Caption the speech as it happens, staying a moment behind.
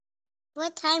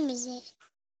What time is it?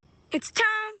 It's time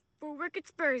for Work at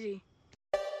Spursy.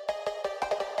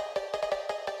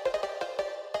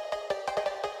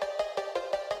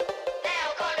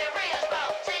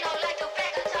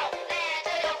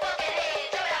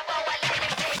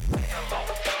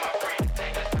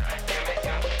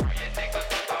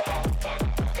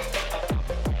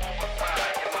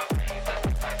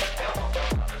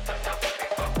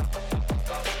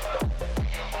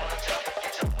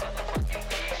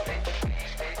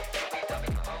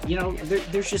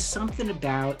 There's just something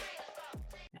about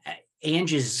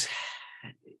Ange's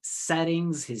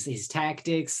settings, his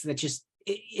tactics that just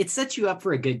it sets you up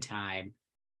for a good time.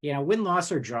 Win,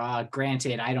 loss, or draw.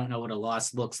 Granted, I don't know what a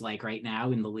loss looks like right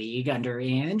now in the league under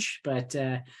Ange, but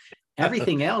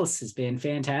everything else has been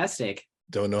fantastic.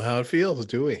 Don't know how it feels,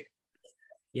 do we?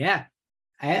 Yeah,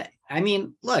 I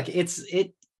mean, look, it's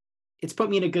put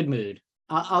me in a good mood.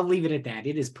 I'll leave it at that.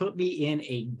 It has put me in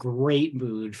a great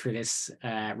mood for this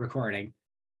recording.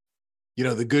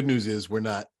 The good news is we're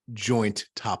not joint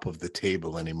top of the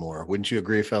table anymore. Wouldn't you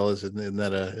agree, fellas? Isn't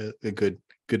that a good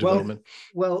development?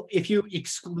 Well, if you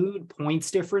exclude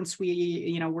points difference,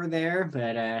 we're there.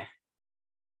 But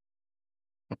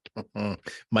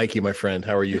Mikey, my friend,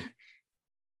 how are you?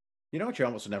 You know what you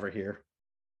almost never hear?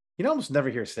 You almost never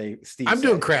hear Steve. I'm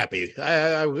doing crappy.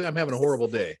 I'm having a horrible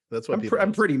day. That's what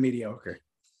I'm pretty mediocre.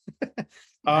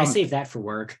 I save that for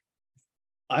work.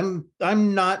 I'm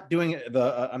not doing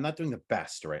the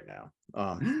best right now.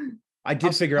 I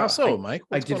did figure out. So, Mike,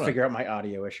 I did figure out my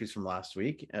audio issues from last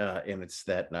week, and it's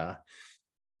that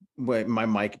my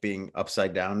mic being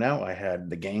upside down now. I had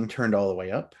the gain turned all the way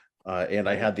up, and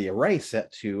I had the array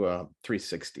set to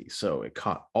 360, so it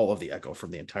caught all of the echo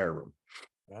from the entire room.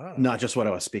 Wow. Not just what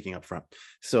I was speaking up front.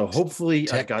 So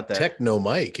hopefully I got that. Techno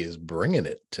Mike is bringing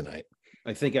it tonight.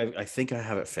 I think I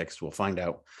have it fixed. We'll find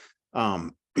out.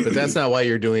 But that's not why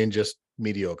you're doing just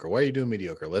mediocre. Why are you doing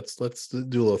mediocre? Let's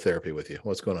do a little therapy with you.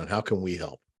 What's going on? How can we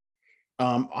help?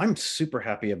 I'm super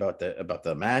happy about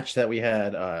the match that we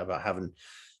had, about having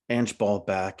Ange Ball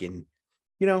back, and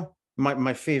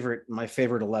my favorite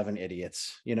 11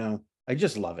 idiots. I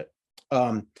just love it.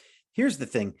 Here's the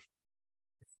thing.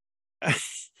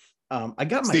 I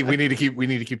got Steve. We need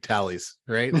to keep tallies,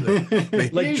 right? Here's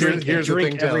the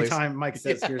thing. Every time Mike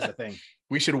says, "Here's the thing,"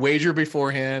 we should wager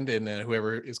beforehand, and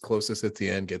whoever is closest at the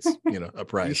end gets a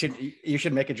prize. You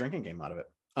should make a drinking game out of it.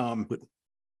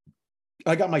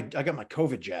 I got my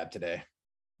COVID jab today.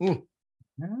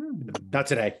 Not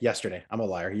today. Yesterday. I'm a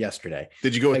liar. Yesterday.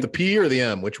 Did you go with the P or the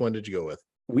M? Which one did you go with?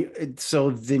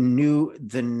 So the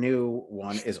new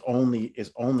one is only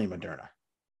Moderna.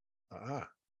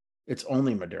 It's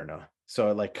only Moderna.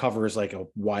 So it covers a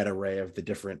wide array of the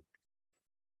different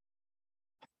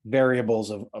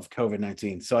variables of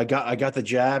COVID-19. So I got the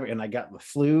jab and I got the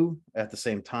flu at the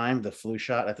same time, the flu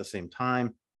shot at the same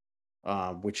time,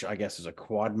 which I guess is a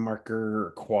quad marker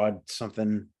or quad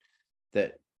something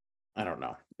that I don't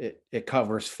know. It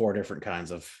covers 4 different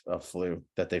kinds of flu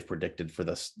that they've predicted for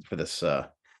this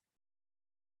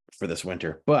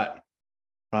winter. But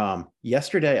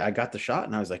yesterday I got the shot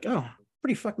and I was like, oh,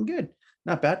 pretty fucking good.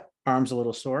 Not bad. Arm's a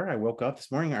little sore. I woke up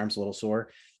this morning, arm's a little sore.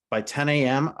 By 10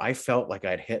 a.m., I felt like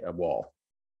I'd hit a wall.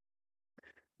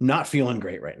 Not feeling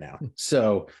great right now.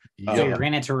 So you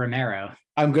ran into Romero.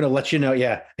 I'm going to let you know.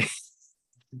 Yeah.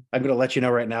 I'm going to let you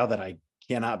know right now that I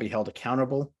cannot be held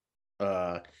accountable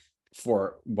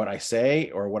for what I say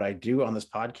or what I do on this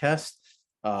podcast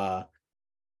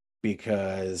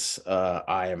because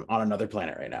I am on another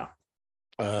planet right now.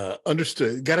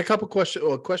 Understood. Got a couple questions.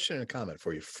 Well, a question and a comment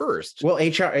for you first. Well,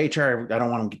 HR, I don't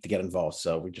want them to get involved,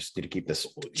 so we just need to keep this.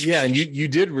 Yeah, and you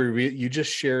did you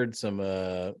just shared some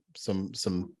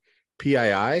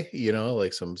PII,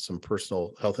 some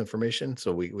personal health information.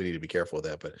 So we need to be careful with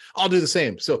that. But I'll do the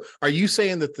same. So, are you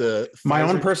saying that my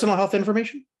own personal health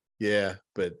information? Yeah,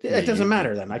 but it doesn't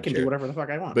matter. Then I can do whatever the fuck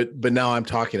I want. But now I'm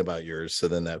talking about yours. So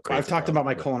then I've talked about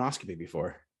my colonoscopy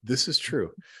before. This is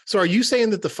true. So are you saying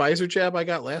that the Pfizer jab I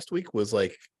got last week was you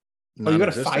got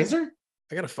a Pfizer?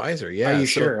 I got a Pfizer. Yeah. Are you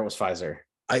sure it was Pfizer?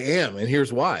 I am. And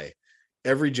here's why.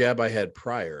 Every jab I had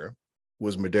prior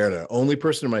was Moderna. Only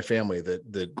person in my family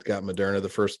that got Moderna the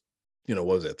first, what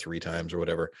was it, 3 times or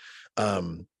whatever.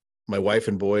 My wife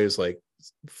and boys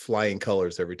flying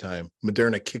colors every time.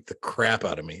 Moderna kicked the crap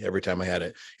out of me every time I had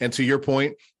it. And to your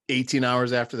point, 18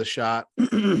 hours after the shot,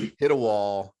 hit a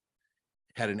wall.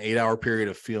 Had an 8-hour period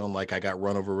of feeling like I got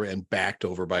run over and backed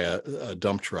over by a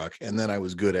dump truck. And then I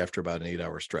was good after about an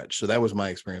 8-hour stretch. So that was my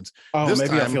experience. Oh,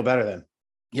 maybe I feel better then.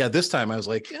 Yeah. This time I was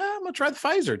like, yeah, I'm going to try the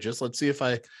Pfizer. Just let's see if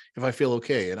I feel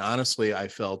okay. And honestly, I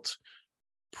felt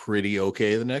pretty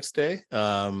okay the next day.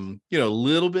 You know, a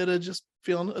little bit of just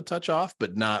feeling a touch off,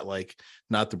 but not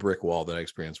the brick wall that I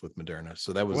experienced with Moderna.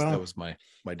 So that was my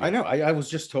deal. I know. I was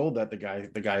just told that the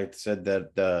guy said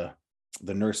that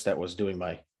the nurse that was doing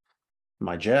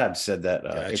my jab said that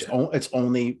Gotcha. it's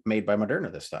only made by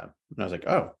Moderna this time. And I was like,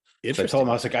 oh. So I told him,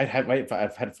 I was like, I've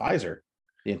had Pfizer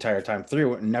the entire time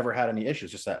through and never had any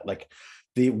issues. Just that like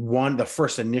the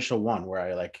first initial one where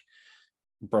I like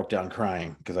broke down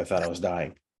crying because I thought I was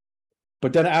dying.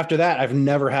 But then after that, I've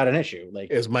never had an issue. Like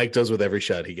as Mike does with every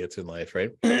shot he gets in life,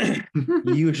 right?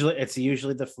 it's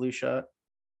usually the flu shot.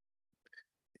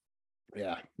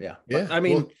 Yeah. But, I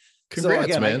mean, well, congrats,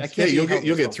 again, man.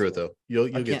 You'll get through it though. You'll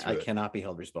get through it. I cannot be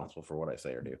held responsible for what I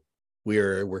say or do.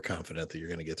 We're confident that you're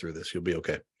going to get through this. You'll be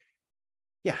okay.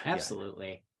 Yeah,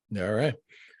 absolutely. Yeah. All right.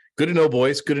 Good to know,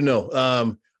 boys. Good to know.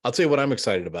 I'll tell you what I'm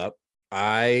excited about.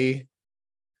 I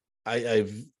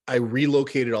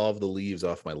relocated all of the leaves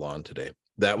off my lawn today.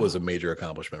 That was a major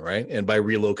accomplishment, right? And by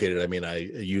relocated, I mean I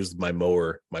used my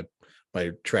mower,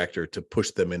 my tractor to push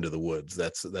them into the woods.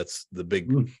 That's the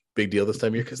big deal this time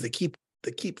of year because they keep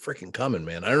freaking coming,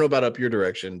 man. I don't know about up your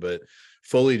direction, but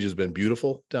foliage has been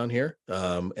beautiful down here,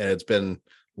 and it's been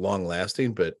long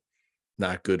lasting, but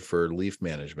not good for leaf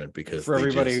management because for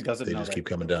everybody who doesn't they know, just keep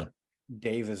coming down.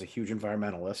 Dave is a huge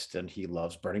environmentalist and he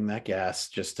loves burning that gas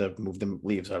just to move the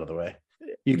leaves out of the way.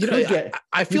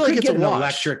 I feel like it's an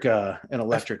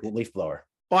electric leaf blower.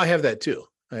 Oh, I have that too.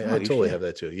 I totally have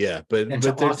that too. Yeah, but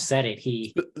to offset it,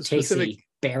 he takes a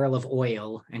barrel of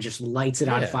oil and just lights it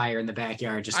on fire in the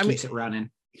backyard. Just keeps it running.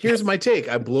 Here's my take: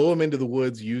 I blow them into the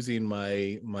woods using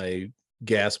my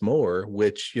gas mower,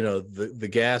 which the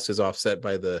gas is offset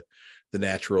by the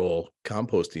natural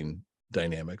composting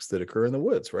dynamics that occur in the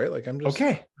woods, right? Like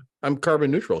I'm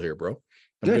carbon neutral here, bro.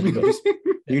 Good.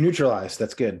 You neutralize.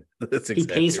 That's good. That's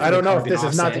exactly. I don't know if this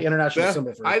is not the international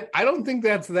symbol for it. I don't think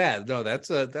that's that. No, that's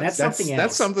something else.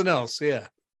 That's something else. Yeah.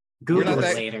 Google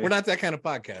it later. We're not that kind of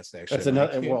podcast, actually. That's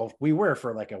another. Well, we were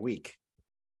for like a week.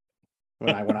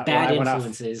 When I went bad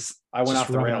influences. I went off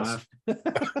the rails.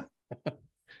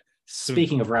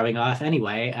 Speaking of rubbing off,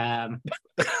 anyway.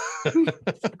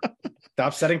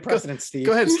 Stop setting precedents, Steve.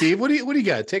 Go ahead, Steve. What do you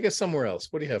got? Take us somewhere else.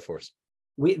 What do you have for us?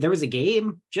 There was a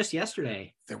game just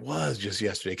yesterday. There was just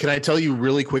yesterday. Can I tell you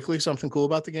really quickly something cool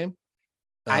about the game?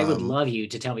 I would love you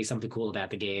to tell me something cool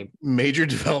about the game. Major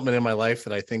development in my life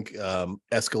that I think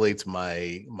escalates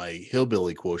my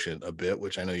hillbilly quotient a bit,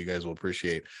 which I know you guys will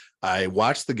appreciate. I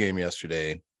watched the game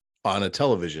yesterday on a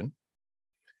television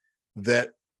that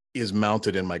is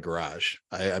mounted in my garage.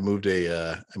 I moved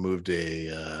a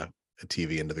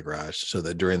TV into the garage so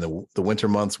that during the winter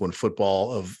months when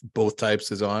football of both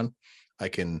types is on, I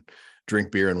can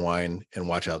drink beer and wine and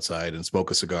watch outside and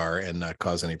smoke a cigar and not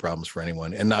cause any problems for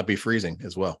anyone and not be freezing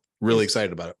as well. Really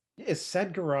excited about it. Is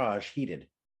said garage heated?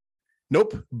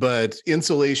 Nope, but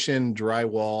insulation,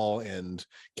 drywall, and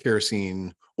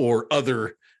kerosene or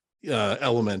other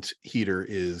element heater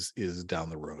is down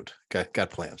the road.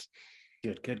 Got plans.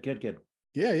 Good.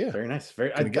 Yeah. Very nice.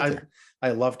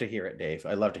 I love to hear it, Dave.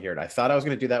 I love to hear it. I thought I was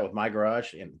going to do that with my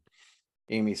garage, and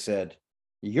Amy said,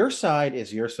 "Your side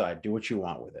is your side. Do what you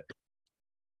want with it."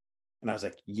 And I was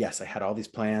like, "Yes, I had all these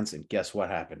plans, and guess what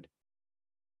happened?"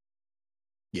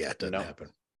 Yeah, it doesn't happen.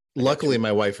 Luckily,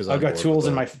 my wife is. I got tools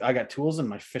in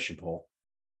my fishing pole.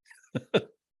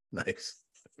 Nice,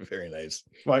 very nice.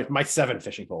 Well, my 7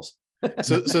 fishing poles.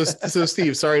 So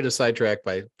Steve, sorry to sidetrack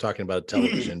by talking about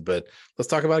television, but let's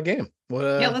talk about a game.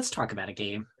 Let's talk about a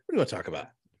game. What do you want to talk about?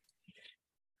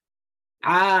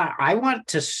 I want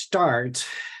to start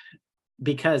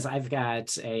because I've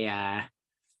got a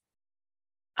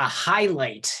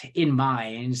highlight in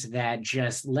mind that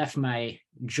just left my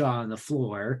jaw on the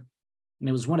floor. And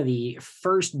it was one of the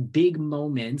first big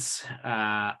moments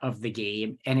of the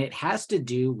game. And it has to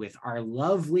do with our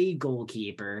lovely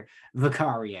goalkeeper,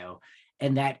 Vicario,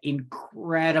 and that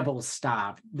incredible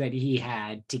stop that he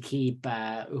had to keep,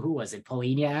 who was it,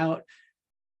 Polina out?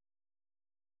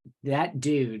 That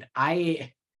dude,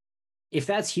 if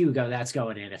that's Hugo, that's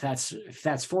going in. If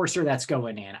that's Forster, that's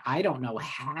going in. I don't know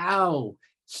how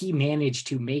he managed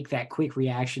to make that quick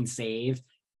reaction save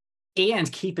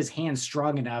and keep his hand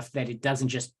strong enough that it doesn't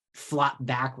just flop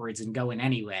backwards and go in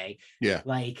anyway. Yeah.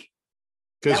 Like,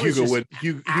 because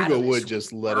Hugo would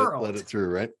just let it through,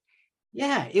 right?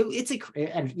 Yeah.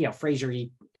 And Fraser,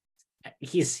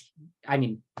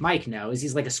 Mike knows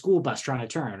he's like a school bus trying to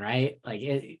turn, right?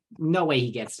 Like no way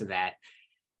he gets to that.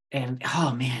 And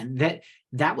oh man,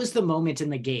 that was the moment in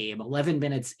the game, 11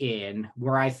 minutes in,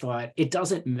 where I thought it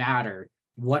doesn't matter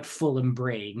what Fulham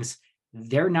brings.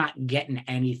 They're not getting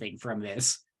anything from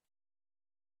this.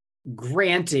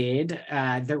 Granted,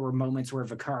 there were moments where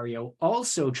Vicario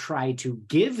also tried to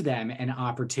give them an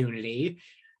opportunity,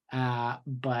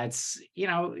 but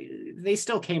they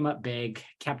still came up big,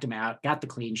 kept him out, got the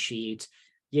clean sheet.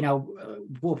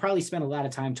 We'll probably spend a lot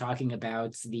of time talking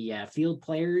about the field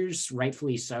players,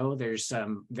 rightfully so. There's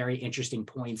some very interesting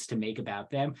points to make about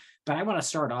them, but I want to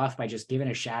start off by just giving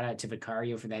a shout out to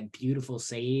Vicario for that beautiful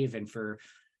save and for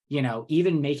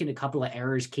even making a couple of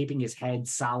errors, keeping his head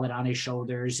solid on his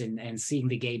shoulders and seeing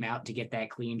the game out to get that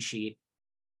clean sheet.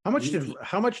 How much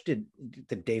did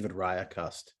David Raya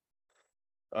cost?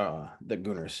 The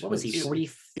Gooners. What was he? 40,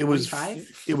 It was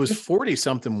 45? It was 40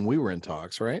 something when we were in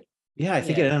talks, right? Yeah, I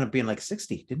think it ended up being like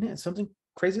 60, didn't it? Something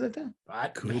crazy like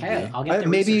that. Could Hell, be. I'll get the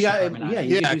Maybe research you got department on it.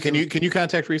 Yeah, can you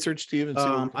contact research, Steve, and see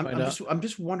what we can find out? I'm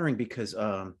just wondering because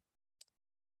the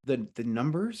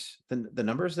numbers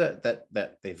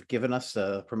that they've given us,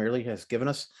 Premier League has given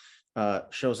us,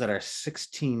 shows that our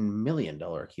 $16 million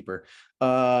keeper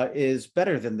is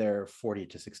better than their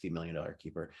 $40 to $60 million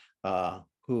keeper,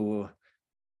 who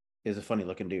is a funny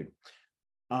looking dude.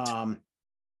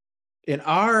 And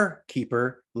our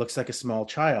keeper looks like a small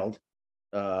child,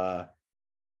 has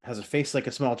a face like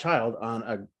a small child on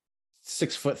a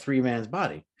 6'3" man's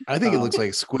body. I think it looks like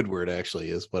Squidward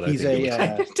actually is what I think.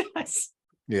 It does.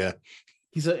 Yeah.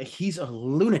 He's a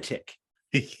lunatic.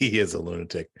 He is a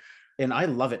lunatic. And I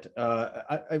love it.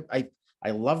 I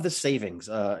love the savings.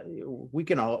 We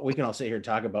can all sit here and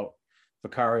talk about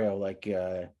Vicario like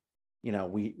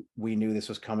we knew this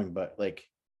was coming, but like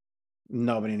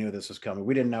nobody knew this was coming.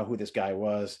 We didn't know who this guy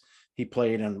was. He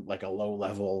played in like a low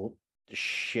level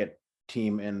shit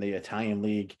team in the Italian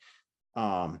league.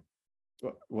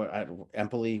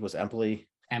 Empoli was Empoli.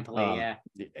 Yeah.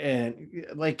 And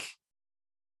like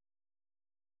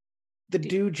the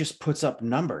dude just puts up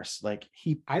numbers. Like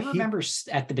I remember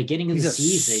at the beginning of the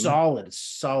season,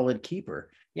 solid keeper.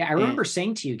 Yeah, I remember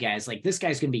saying to you guys, like, this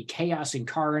guy's going to be chaos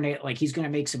incarnate. Like, he's going to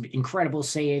make some incredible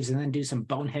saves and then do some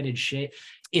boneheaded shit.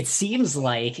 It seems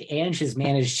like Ange has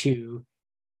managed to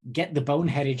get the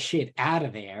boneheaded shit out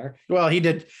of there. Well, he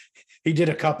did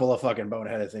a couple of fucking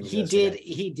boneheaded things. He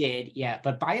did. Yeah.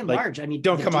 But by and large, I mean,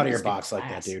 don't come out of your box like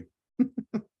that, dude.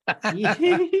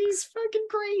 He's fucking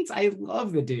great. I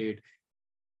love the dude.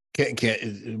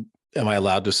 Am I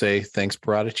allowed to say thanks,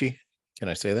 Paratici? Can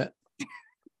I say that?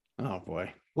 Oh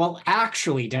boy. Well,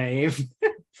 actually, Dave.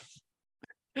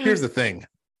 Here's the thing,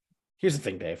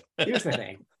 Dave. Here's the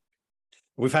thing.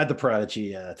 We've had the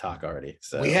Prodigy talk already.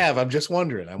 So we have. I'm just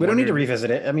wondering. We don't need to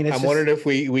revisit it. I mean, I'm wondering if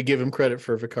we give him credit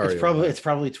for Vicario. It's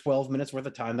probably 12 minutes worth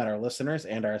of time that our listeners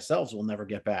and ourselves will never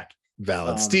get back.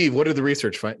 Valid. Steve, what did the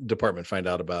research department find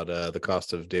out about the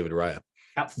cost of David Raya?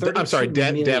 I'm sorry,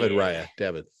 David Raya.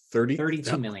 David,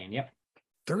 32 million. Yep.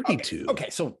 32. Okay.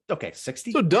 So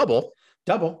 60. So double.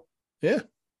 Yeah.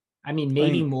 I mean,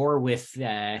 maybe more with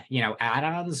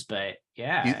add-ons, but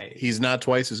yeah, he's not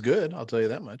twice as good. I'll tell you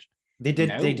that much. They did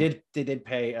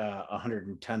pay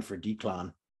 110 for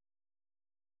Declan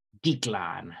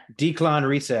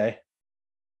Rice.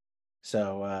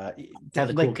 So how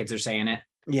the cool kids are saying it.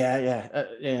 Yeah.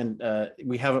 And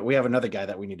we have another guy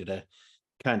that we needed to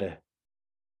kind of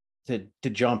to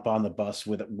jump on the bus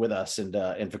with us and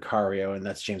Vicario, and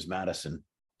that's James Madison.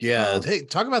 Yeah. Hey,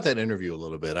 talk about that interview a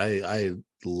little bit. I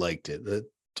liked it.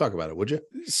 Talk about it, would you?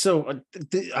 So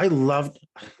I loved,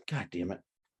 God damn it,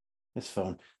 this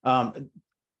phone.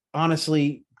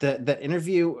 Honestly, that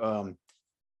interview,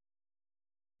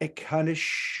 it kind of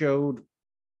showed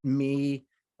me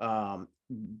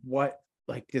what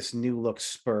like this new look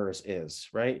Spurs is,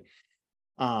 right?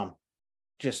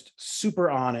 Just super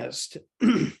honest.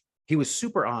 He was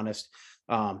super honest.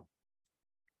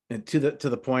 And to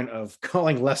the point of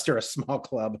calling Leicester a small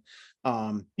club.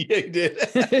 Yeah, he did.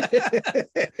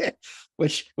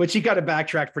 which he got to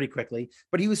backtrack pretty quickly,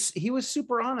 but he was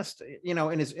super honest,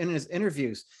 in his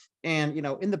interviews. And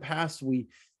in the past we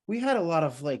had a lot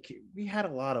of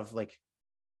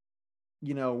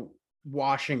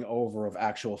washing over of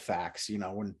actual facts,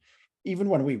 when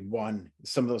we won,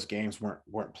 some of those games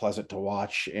weren't pleasant to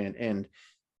watch, and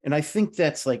I think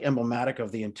that's like emblematic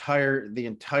of the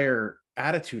entire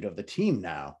attitude of the team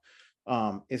now.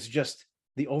 Is just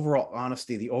the overall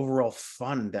honesty, the overall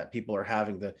fun that people are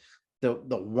having, the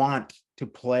want to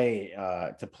play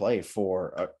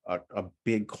for a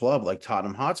big club like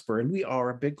Tottenham Hotspur, and we are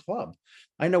a big club.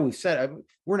 I know we've said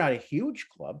we're not a huge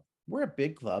club, we're a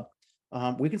big club.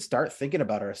 We can start thinking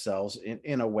about ourselves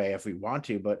in a way if we want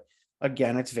to, but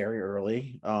again, it's very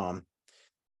early.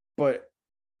 But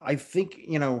I think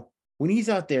when he's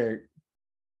out there,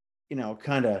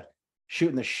 kind of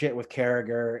shooting the shit with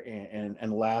Carragher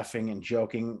and laughing and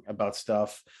joking about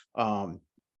stuff.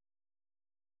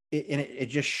 It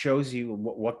just shows you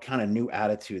what kind of new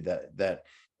attitude that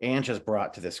Ange has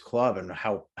brought to this club, and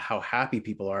how happy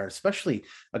people are, especially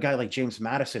a guy like James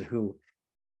Maddison, who,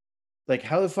 like,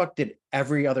 how the fuck did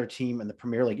every other team in the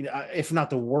Premier League, if not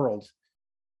the world,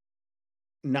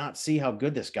 not see how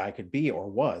good this guy could be or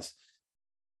was?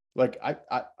 Like, I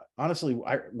honestly,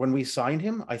 when we signed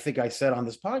him, I think I said on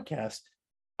this podcast,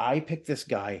 I picked this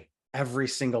guy every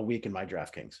single week in my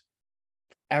DraftKings.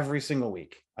 Every single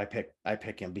week I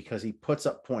pick him because he puts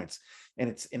up points, and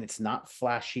it's not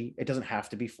flashy. It doesn't have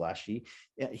to be flashy.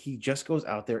 He just goes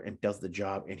out there and does the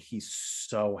job, and he's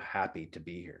so happy to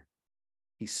be here.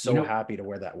 He's so happy to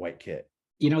wear that white kit.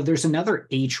 There's another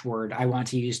H word I want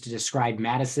to use to describe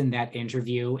Maddison, that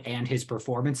interview, and his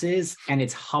performances, and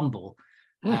it's humble.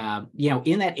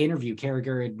 In that interview,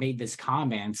 Carragher had made this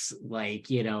comments like,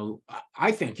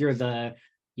 I think you're the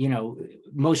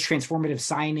most transformative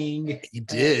signing. He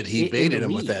did. He baited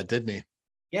him with that, didn't he?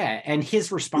 Yeah. And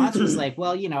his response was like,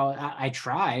 well, I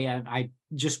try. I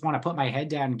just want to put my head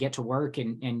down and get to work.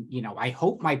 And I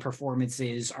hope my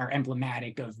performances are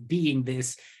emblematic of being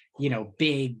this,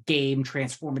 big game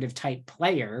transformative type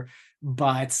player.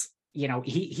 But,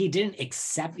 he didn't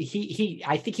accept,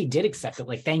 I think he did accept it.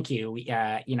 Like, thank you.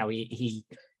 He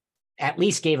at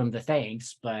least gave him the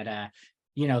thanks, but,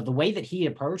 the way that he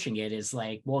approaching it is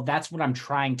like, well, that's what I'm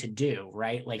trying to do,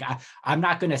 right? Like, I'm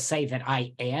not going to say that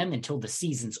I am until the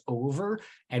season's over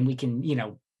and we can,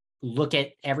 look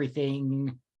at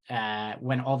everything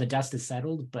when all the dust is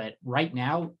settled. But right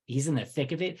now, he's in the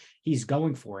thick of it. He's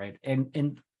going for it.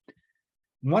 And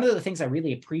one of the things I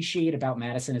really appreciate about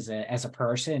Maddison as a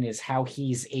person is how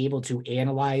he's able to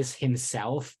analyze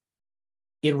himself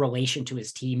in relation to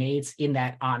his teammates in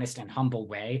that honest and humble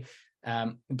way.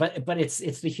 But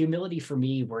it's the humility for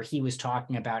me, where he was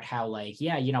talking about how, like,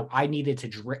 I needed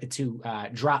to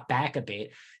drop back a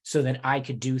bit so that I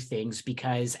could do things,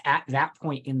 because at that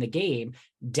point in the game,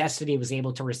 Destiny was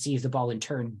able to receive the ball in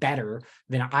turn better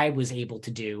than I was able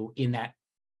to do in that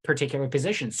particular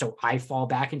position. So I fall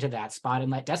back into that spot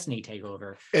and let Destiny take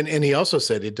over. And he also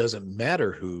said it doesn't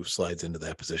matter who slides into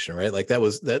that position, right? Like, that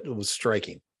was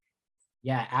striking.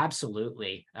 Yeah,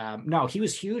 absolutely. No, he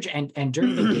was huge. And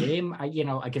during the game,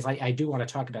 because I do want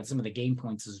to talk about some of the game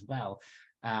points as well.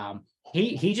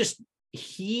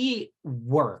 He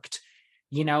worked.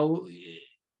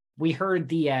 We heard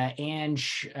the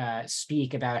Ange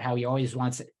speak about how he always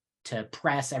wants to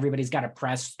press. Everybody's got to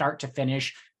press, start to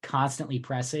finish, constantly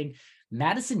pressing.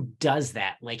 Maddison does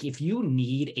that. Like, if you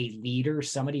need a leader,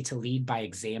 somebody to lead by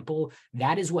example,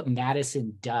 that is what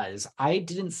Maddison does. I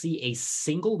didn't see a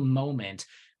single moment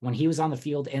when he was on the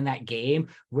field in that game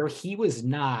where he was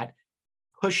not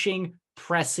pushing,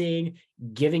 pressing,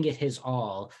 giving it his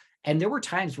all. And there were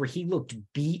times where he looked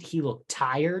beat, he looked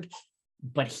tired,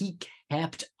 but he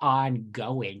kept on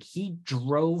going. He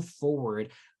drove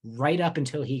forward right up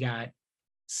until he got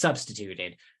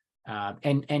substituted.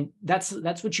 And that's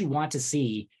what you want to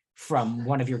see from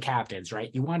one of your captains, right?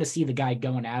 You want to see the guy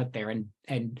going out there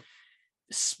and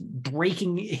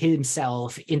breaking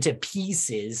himself into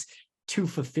pieces to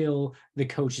fulfill the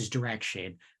coach's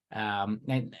direction.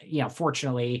 And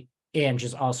fortunately, Ange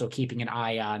is also keeping an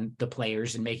eye on the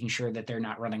players and making sure that they're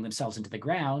not running themselves into the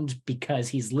ground, because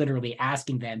he's literally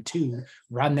asking them to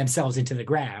run themselves into the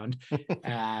ground.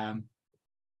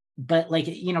 But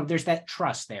there's that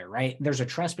trust there, right? There's a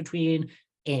trust between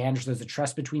Ange, there's a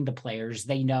trust between the players.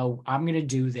 They know I'm going to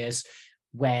do this.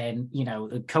 When,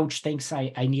 the coach thinks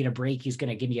I need a break, he's going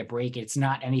to give me a break. It's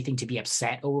not anything to be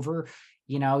upset over.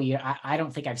 I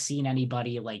don't think I've seen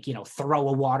anybody throw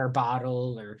a water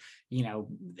bottle or,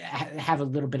 have a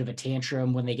little bit of a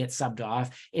tantrum when they get subbed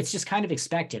off. It's just kind of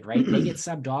expected, right? They get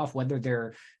subbed off, whether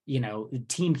they're,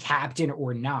 team captain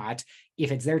or not.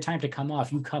 If it's their time to come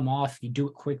off, you come off, you do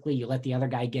it quickly, you let the other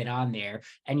guy get on there,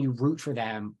 and you root for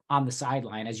them on the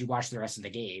sideline as you watch the rest of the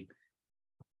game.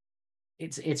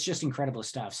 It's just incredible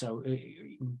stuff. So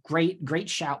great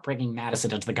shout bringing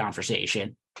Maddison into the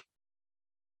conversation.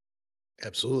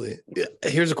 Absolutely. Yeah.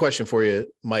 Here's a question for you,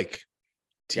 Mike,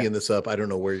 teeing this up. I don't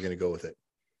know where you're going to go with it.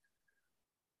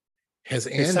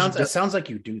 It sounds like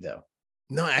you do, though.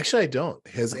 No, actually, I don't.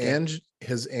 Has Okay.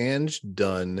 Ange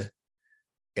done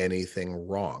anything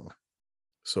wrong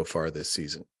so far this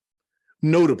season?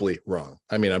 Notably wrong.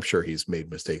 I mean, I'm sure he's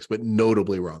made mistakes, but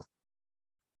notably wrong.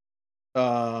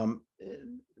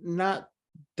 Not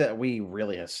that we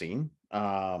really have seen.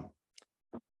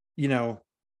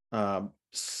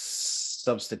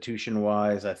 Substitution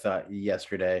wise, I thought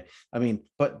yesterday,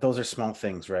 but those are small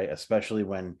things, right? Especially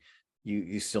when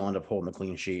you still end up holding the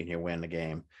clean sheet and you win the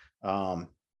game.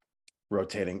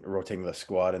 Rotating the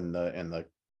squad in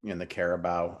the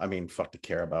Carabao. I mean, fuck the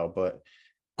Carabao, but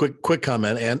quick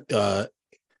comment, and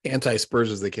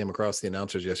anti-Spurs as they came across the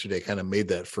announcers yesterday kind of made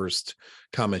that first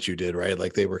comment you did, right?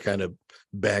 Like they were kind of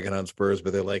bagging on Spurs,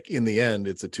 but they're like, in the end,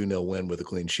 it's a 2-0 win with a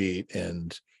clean sheet.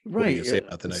 And what do you say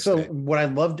about the next day? What I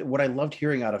loved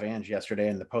hearing out of Ange yesterday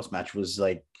in the post match was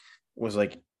like,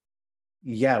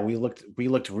 yeah, we looked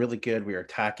really good. We were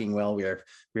attacking well. We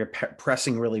were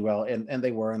pressing really well, and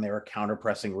they were counter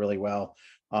pressing really well.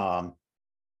 In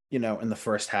the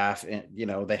first half, and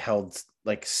they held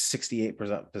like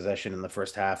 68% possession in the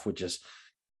first half, which is,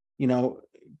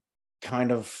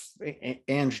 kind of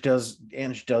Ange does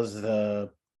the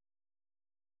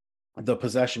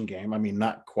possession game. I mean,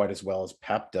 not quite as well as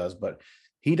Pep does, but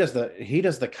he does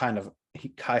the kind of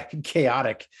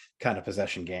chaotic kind of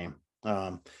possession game.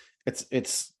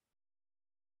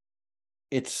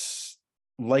 It's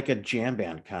like a jam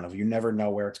band kind of. You never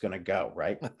know where it's going to go,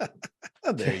 right?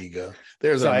 There you go.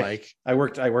 There's so our mic. I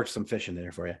worked some fishing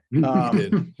there for you. You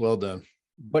did. Well done.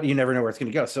 But you never know where it's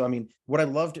going to go. So I mean, what I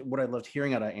loved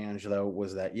hearing out of Ange though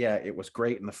was that it was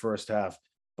great in the first half,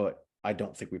 but I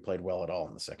don't think we played well at all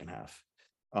in the second half.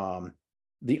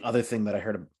 The other thing that I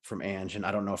heard from Ange, and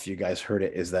I don't know if you guys heard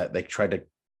it, is that they tried to,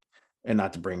 and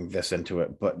not to bring this into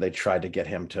it, but they tried to get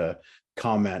him to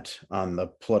comment on the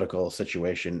political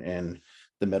situation in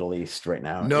the Middle East right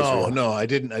now. No, I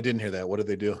didn't hear that. What did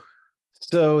they do?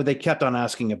 So they kept on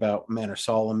asking about Manor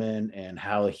Solomon and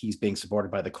how he's being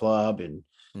supported by the club, and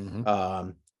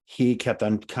he kept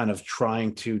on kind of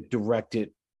trying to direct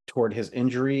it toward his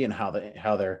injury and how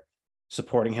they're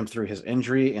supporting him through his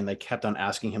injury, and they kept on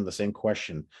asking him the same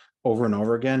question over and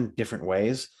over again, different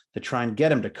ways, to try and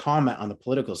get him to comment on the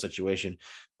political situation.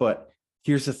 But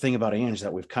here's the thing about Ange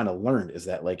that we've kind of learned is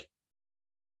that, like,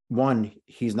 one,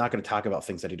 he's not going to talk about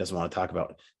things that he doesn't want to talk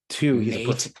about. Two,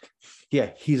 he's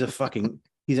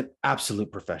an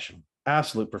absolute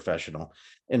professional.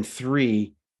 And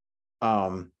three,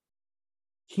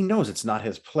 he knows it's not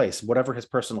his place. Whatever his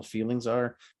personal feelings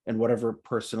are and whatever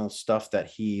personal stuff that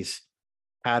he's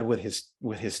had with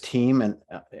his team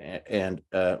and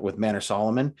with Manor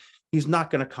Solomon, he's not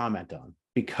going to comment on,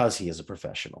 because he is a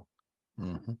professional.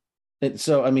 And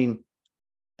so, I mean,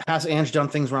 has Ange done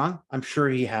things wrong? I'm sure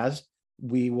he has.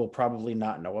 We will probably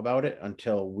not know about it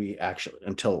until we actually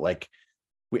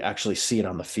see it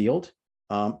on the field,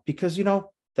 because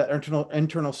that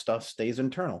internal stuff stays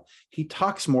internal. He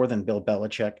talks more than Bill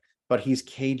Belichick, but he's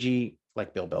cagey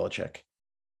like Bill Belichick.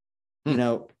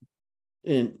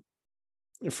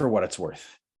 For what it's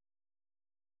worth.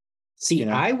 See,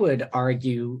 I would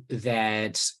argue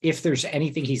that if there's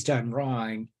anything he's done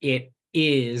wrong, it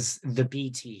is the B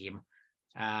team.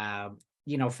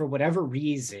 For whatever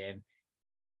reason,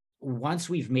 once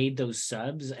we've made those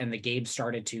subs and the game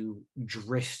started to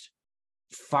drift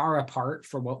far apart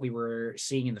from what we were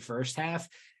seeing in the first half,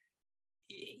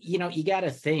 you got to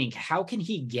think, how can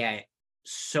he get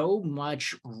so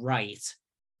much right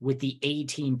with the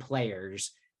A-team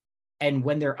players, and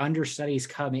when their understudies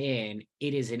come in,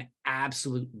 it is an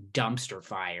absolute dumpster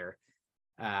fire?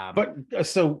 But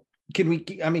so can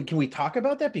we talk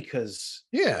about that? Because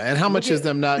and how much is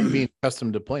them not being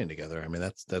accustomed to playing together? I mean,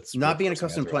 that's not being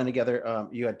accustomed to playing together.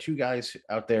 You had two guys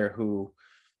out there who,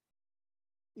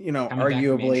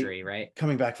 arguably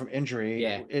coming back from injury,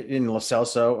 in Lo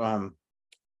Celso,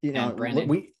 and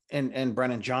Brennan. And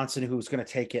Brennan Johnson, who's going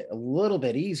to take it a little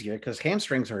bit easier, because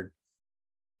hamstrings are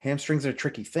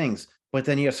tricky things. But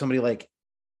then you have somebody like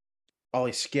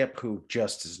Ollie Skip, who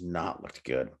just has not looked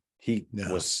good. He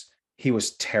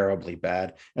was terribly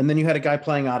bad. And then you had a guy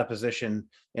playing out of position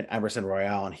in Emerson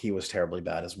Royale, and he was terribly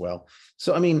bad as well.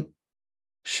 So, I mean,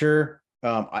 sure.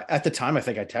 At the time, I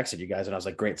think I texted you guys and I was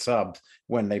like, great sub,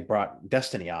 when they brought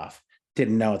Destiny off.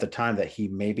 Didn't know at the time that he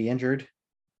may be injured.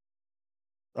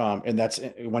 And that's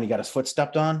when he got his foot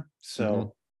stepped on.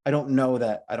 So I don't know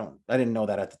that. I didn't know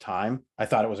that at the time. I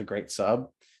thought it was a great sub.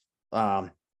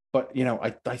 But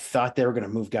I thought they were going to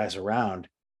move guys around,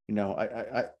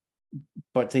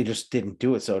 but they just didn't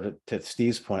do it. So to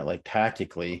Steve's point, like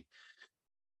tactically,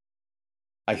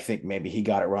 I think maybe he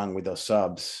got it wrong with those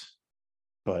subs.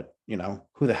 But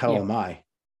who the hell am I?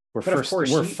 We're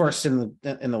first in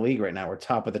the league right now. We're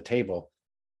top of the table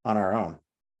on our own,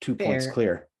 2 points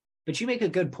clear. But you make a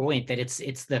good point that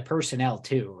it's the personnel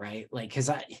too, right? Like,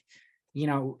 because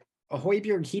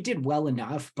Højbjerg, he did well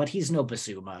enough, but he's no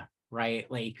Basuma, right?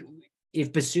 Like,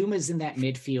 if Basuma's in that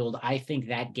midfield, I think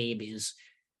that game is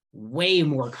way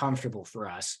more comfortable for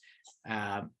us.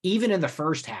 Even in the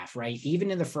first half, right?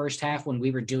 Even in the first half when we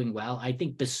were doing well, I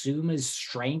think Basuma's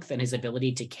strength and his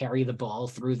ability to carry the ball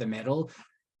through the middle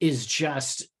is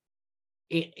just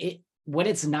it when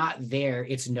it's not there,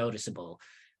 it's noticeable.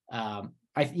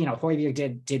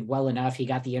 Højbjerg did well enough. He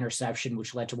got the interception,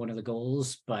 which led to one of the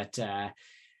goals, but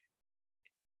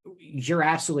you're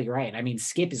absolutely right. I mean,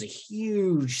 Skip is a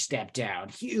huge step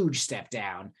down.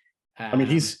 I mean,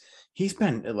 he's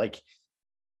been like,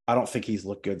 I don't think he's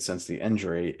looked good since the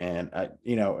injury, and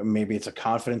maybe it's a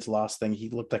confidence loss thing. He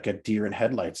looked like a deer in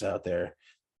headlights out there.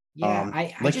 Yeah,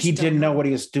 like he didn't know what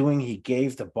he was doing. He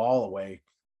gave the ball away,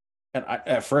 and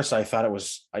at first I thought it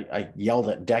was I yelled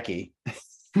at Decky,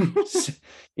 but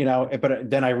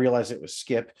then I realized it was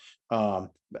Skip.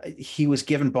 He was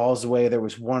giving balls away. There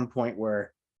was one point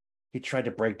where he tried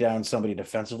to break down somebody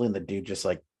defensively, and the dude just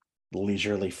like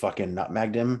leisurely fucking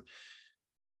nutmegged him.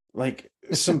 Like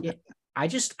some. I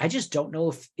just don't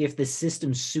know if the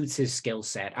system suits his skill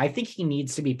set. I think he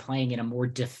needs to be playing in a more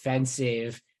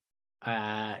defensive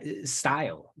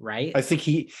style, right? I think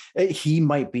he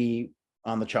might be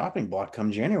on the chopping block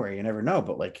come January. You never know,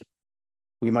 but like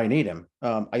we might need him.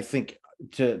 I think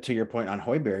to your point on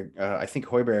Højbjerg, I think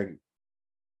Højbjerg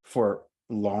for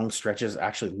long stretches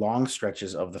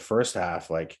of the first half,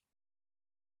 like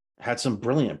had some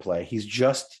brilliant play. He's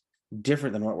just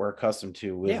different than what we're accustomed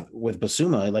to with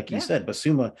Basuma. Like you said,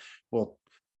 Basuma will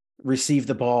receive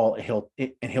the ball,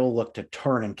 he'll look to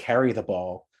turn and carry the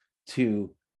ball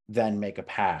to then make a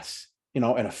pass,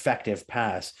 an effective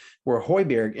pass. Where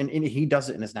Højbjerg, and he does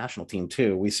it in his national team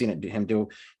too. We've seen him do,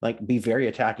 like, be very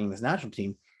attacking in his national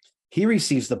team. He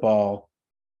receives the ball,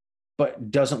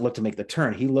 but doesn't look to make the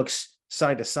turn. He looks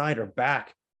side to side or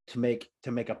back to make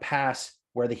a pass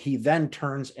where he then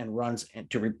turns and runs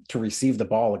to receive the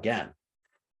ball again.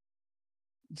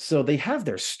 So they have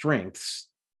their strengths.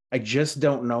 I just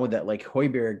don't know that like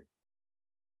Højbjerg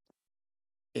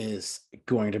is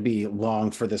going to be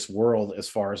long for this world as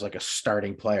far as like a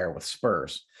starting player with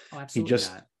Spurs. Oh, absolutely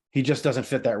not. He just doesn't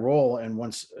fit that role. And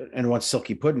once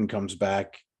Silky Puddin comes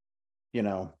back,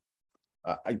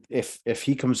 if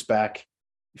he comes back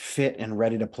fit and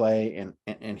ready to play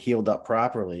and healed up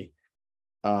properly,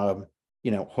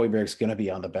 Højbjerg's going to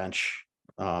be on the bench,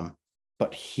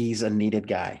 but he's a needed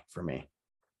guy for me.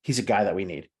 He's a guy that we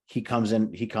need. He comes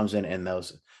in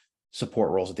those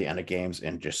support roles at the end of games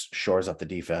and just shores up the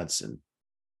defense. And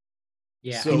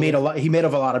so he made a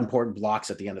lot of important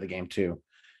blocks at the end of the game too.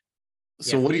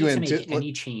 So what do you anticipate?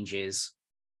 Any changes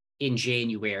in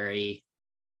January?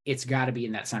 It's got to be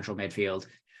in that central midfield.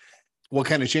 What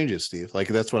kind of changes, Steve? Like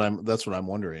that's what I'm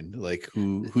wondering. Like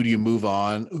who do you move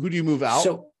on? Who do you move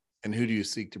out? And who do you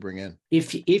seek to bring in?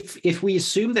 If we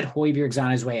assume that Højbjerg's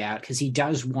on his way out because he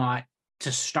does want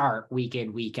to start week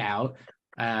in, week out,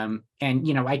 and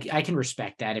I can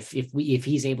respect that. If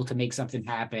he's able to make something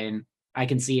happen, I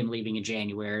can see him leaving in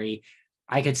January.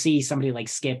 I could see somebody like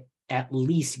Skip at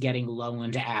least getting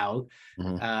loaned out.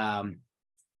 Mm-hmm.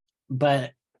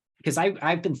 But because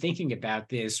I've been thinking about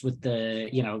this with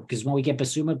because when we get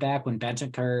Basuma back, when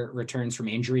Bentancur returns from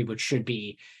injury, which should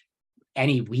be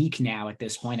any week now at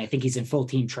this point, I think he's in full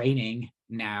team training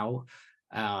now.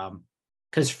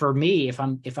 Because for me, if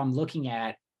I'm looking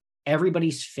at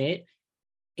everybody's fit,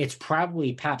 it's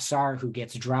probably Pap Sarr who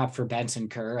gets dropped for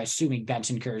Bentancur, assuming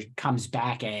Bentancur comes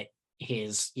back at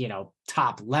his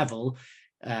top level.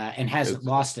 And hasn't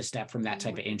lost a step from that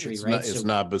type of injury, right? It's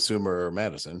not Basuma or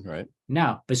Madison, right?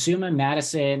 No, Basuma,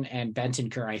 Madison, and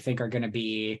Bentancur, I think, are going to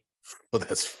be. Well,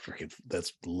 that's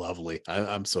lovely.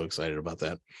 I'm so excited about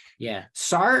that. Yeah,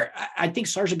 Sarr. I think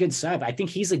Sarr's a good sub. I think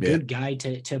he's a good guy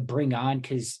to bring on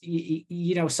because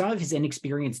some of his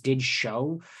inexperience did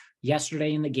show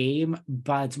yesterday in the game,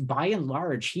 but by and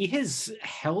large, he has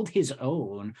held his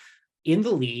own in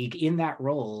the league in that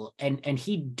role, and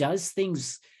he does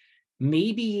things.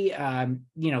 Maybe,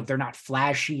 they're not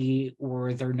flashy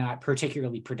or they're not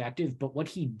particularly productive, but what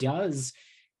he does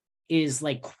is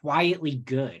like quietly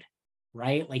good,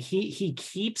 right? Like he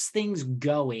keeps things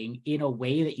going in a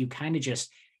way that you kind of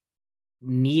just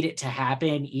need it to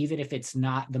happen, even if it's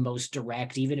not the most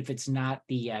direct, even if it's not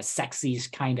the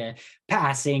sexiest kind of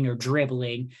passing or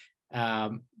dribbling.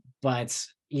 But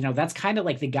that's kind of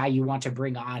like the guy you want to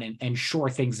bring on and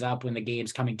shore things up when the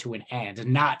game's coming to an end,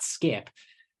 and not Skip.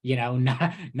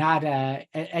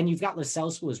 And you've got Lo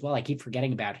Celso as well. I keep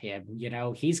forgetting about him.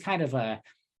 He's kind of a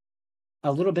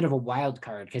little bit of a wild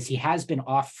card because he has been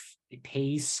off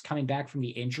pace coming back from the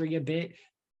injury a bit.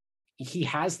 He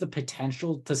has the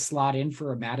potential to slot in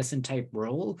for a Madison type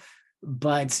role,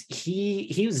 but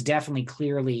he was definitely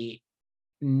clearly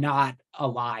not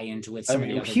ally with I some of the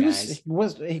mean, other he guys.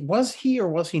 was he or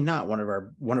was he not one of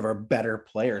our better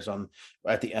players on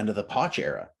at the end of the Poch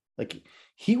era? Like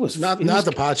he was not he was,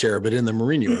 the Poch era, but in the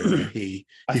Mourinho era, he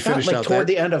I thought finished like out toward that.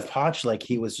 the end of Poch, like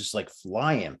he was just like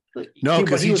flying. No,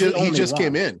 because he was the just only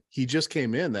came one. in. He just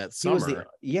came in that He was summer.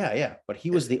 but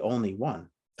he was the only one.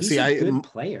 He's a good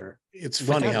player. It's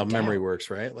funny without how a memory doubt. works,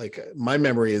 right? Like my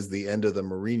memory is the end of the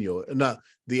Mourinho, not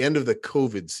the end of the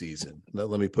COVID season.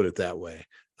 Let me put it that way.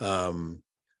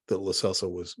 That Lo Celso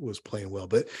was playing well,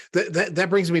 but that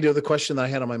brings me to the question that I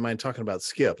had on my mind talking about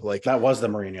Skip. Like That was the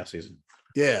Mourinho season.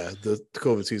 yeah, the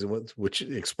COVID season, which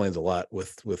explains a lot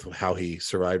with how he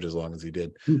survived as long as he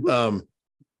did.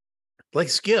 Like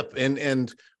Skip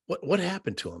and what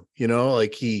happened to him? You know,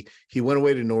 like he went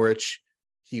away to Norwich.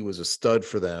 He was a stud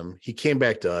for them. He came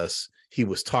back to us. He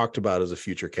was talked about as a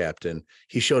future captain.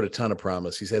 He showed a ton of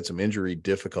promise. He's had some injury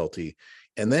difficulty.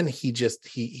 And then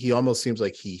he almost seems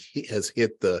like he has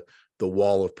hit the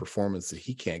wall of performance that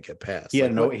he can't get past. He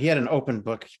had he had an open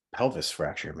book pelvis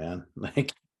fracture, man.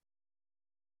 Like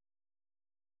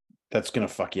that's gonna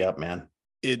fuck you up, man.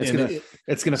 It's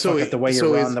gonna fuck up the way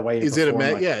you run, the way you perform.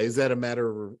 Is that a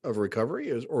matter of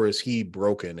recovery, or is he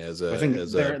broken as a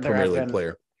Premier League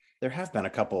player? There have been a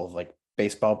couple of like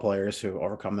baseball players who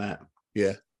overcome that.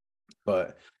 Yeah,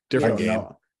 but different game.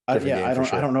 I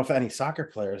don't know if any soccer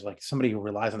players, like somebody who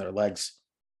relies on their legs,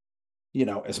 you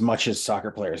know, as much as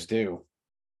soccer players do.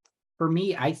 For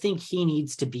me, I think he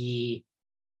needs to be,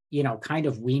 you know, kind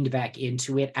of weaned back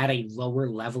into it at a lower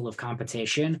level of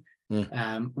competition,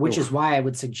 which is why I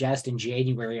would suggest in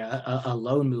January a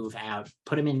loan move out,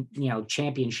 put him in, you know,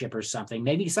 championship or something.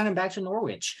 Maybe send him back to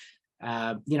Norwich.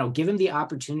 You know, give him the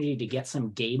opportunity to get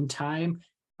some game time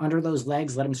under those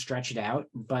legs, let him stretch it out.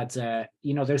 But,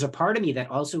 you know, there's a part of me that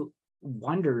also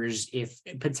wonders if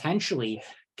potentially,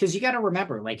 because you got to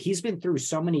remember, like he's been through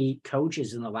so many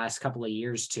coaches in the last couple of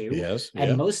years too. Yes.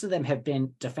 And most of them have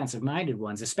been defensive minded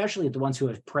ones, especially the ones who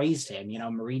have praised him, you know,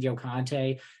 Mourinho,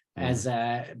 Conte as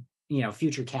you know,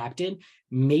 future captain.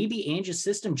 Maybe Ange's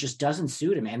system just doesn't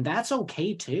suit him. And that's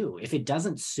okay too. If it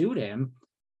doesn't suit him,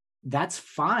 that's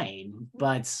fine.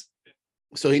 But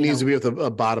so he needs to be with a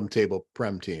bottom table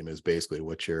Prem team is basically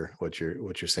what you're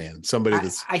saying. Somebody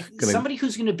that's somebody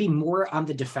who's going to be more on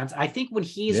the defense. I think when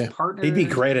he is partnered, he'd be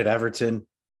great at Everton.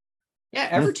 Yeah,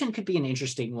 Everton could be an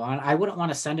interesting one. I wouldn't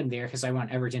want to send him there because I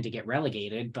want Everton to get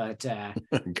relegated. But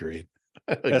agreed.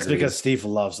 That's because Steve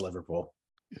loves Liverpool.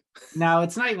 No,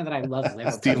 it's not even that I love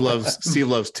Liverpool. Steve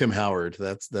loves Tim Howard.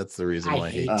 That's the reason why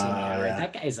he.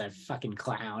 That guy's a fucking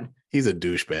clown. He's a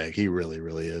douchebag. He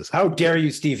really is. How dare you,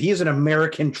 Steve? He is an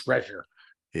American treasure.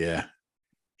 Yeah,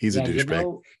 he's a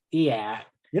douchebag. You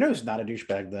know who's not a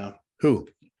douchebag though? Who?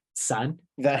 Son.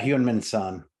 That Heung-min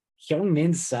Son.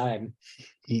 Heung-min Son.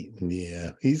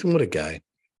 He's what a guy.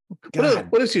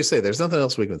 What does you say? There's nothing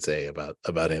else we can say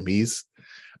about him. He's.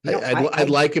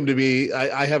 I'd like him to be.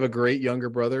 I have a great younger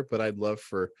brother, but I'd love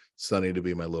for Sonny to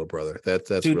be my little brother. That's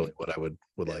dude, really what I would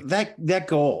like. That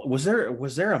goal was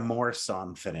there a more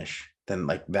Son finish than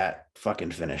like that fucking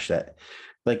finish? That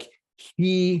like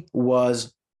he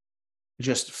was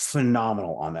just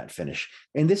phenomenal on that finish.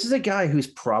 And this is a guy who's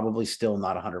probably still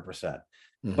not 100%,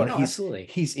 but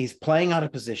he's playing out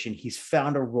of position. He's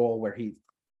found a role where he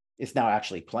is now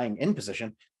actually playing in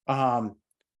position.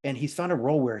 And he's found a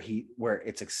role where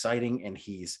it's exciting and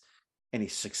he's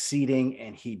succeeding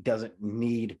and he doesn't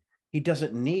need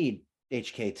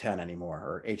HK10 anymore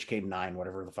or HK9,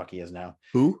 whatever the fuck he is now.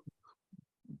 Who?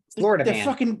 Florida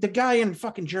man. The guy in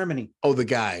fucking Germany. Oh, the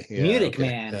guy. Yeah, Munich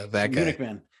man. Yeah, that guy. Munich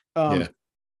man.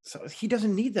 So he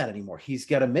doesn't need that anymore. He's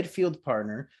got a midfield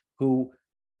partner who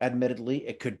admittedly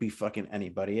it could be fucking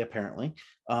anybody apparently.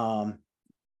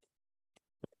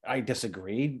 I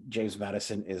disagree. James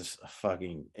Madison is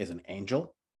an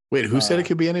angel. Wait, who said it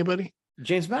could be anybody?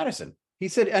 James Madison. He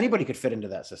said anybody could fit into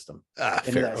that system.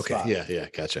 Fair. Okay. Spot. Yeah.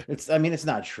 Gotcha. It's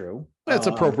not true. That's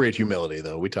appropriate humility,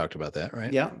 though. We talked about that,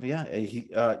 right? Yeah.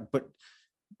 But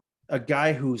a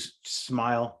guy whose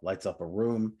smile lights up a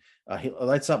room. He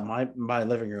lights up my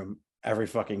living room every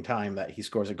fucking time that he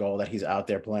scores a goal, that he's out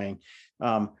there playing.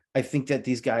 I think that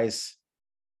these guys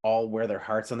all wear their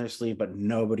hearts on their sleeve, but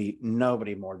nobody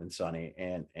more than Sonny.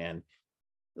 And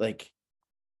like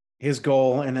his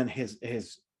goal and then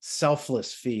his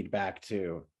selfless feed back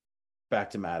to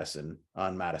Madison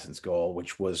on Madison's goal,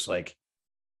 which was like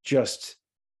just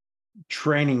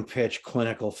training pitch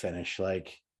clinical finish.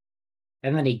 Like,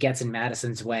 and then he gets in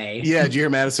Madison's way. Yeah, did you hear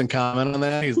Madison comment on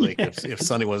that? He's like, if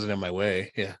Sonny wasn't in my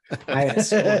way, yeah.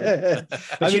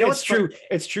 But you know what's true?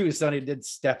 It's true. Sonny did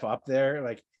step up there.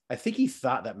 Like, I think he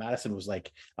thought that Madison was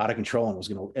like out of control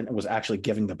and was actually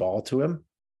giving the ball to him.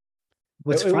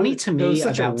 What's funny to me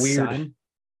such a about weird Son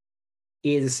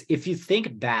is if you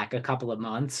think back a couple of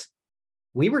months,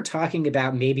 we were talking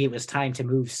about maybe it was time to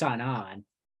move Son on.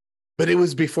 But it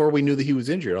was before we knew that he was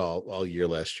injured all year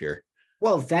last year.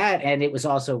 Well, that, and it was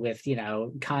also with,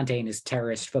 Conte and his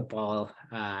terrorist football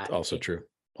Also true.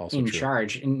 Also in true.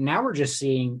 charge. And now we're just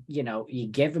seeing, you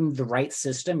give him the right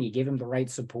system, you give him the right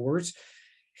support.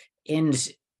 And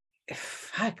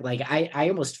fuck, like I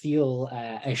almost feel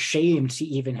ashamed to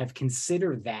even have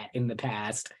considered that in the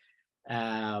past.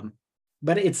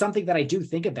 But it's something that I do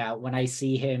think about when I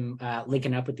see him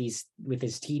linking up with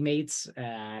his teammates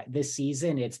this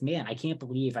season. It's, man, I can't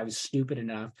believe I was stupid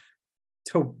enough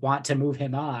to want to move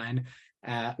him on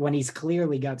when he's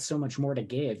clearly got so much more to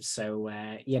give. So,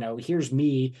 here's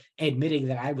me admitting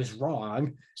that I was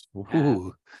wrong.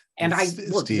 Ooh, and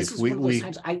Steve, this is one of those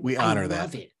times we honor I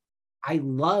love that. it. I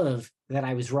love that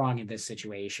I was wrong in this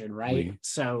situation, right?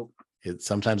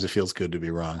 Sometimes it feels good to be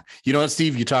wrong. You know what,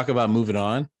 Steve? You talk about moving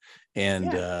on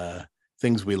and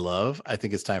things we love. I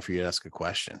think it's time for you to ask a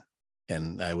question.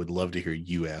 And I would love to hear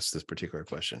you ask this particular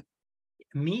question.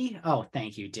 Me? Oh,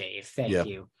 thank you, Dave. Thank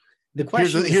you. The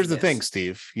question here's the thing,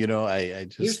 Steve. I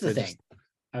just here's the thing.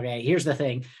 Okay, here's the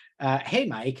thing. Hey,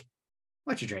 Mike,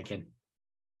 what you drinking?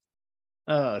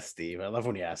 Oh, Steve, I love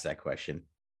when you ask that question.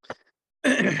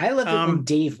 I love it when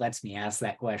Dave lets me ask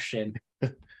that question.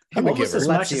 I'm almost as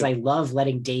much as I love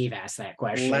letting Dave ask that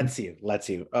question. Lets you.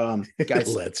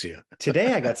 Guys, lets you.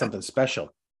 Today I got something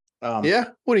special. What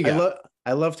do you got?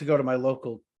 I love to go to my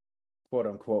local quote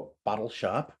unquote bottle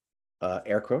shop,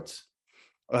 air quotes.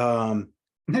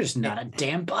 There's not a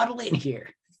damn bottle in here.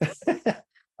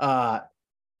 The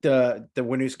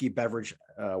Winooski Beverage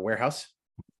Warehouse,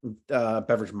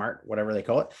 Beverage Mart, whatever they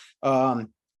call it.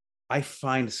 I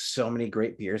find so many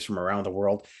great beers from around the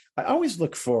world. I always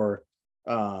look for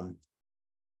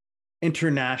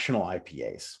international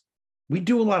IPAs. We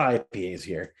do a lot of IPAs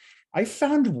here. I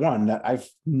found one that I've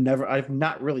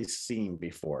not really seen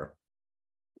before.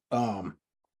 I've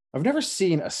never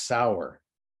seen a sour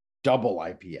double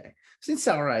IPA. I've seen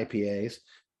sour IPAs,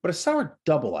 but a sour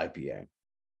double IPA.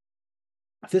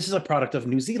 This is a product of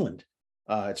New Zealand.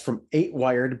 It's from 8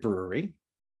 Wired Brewery.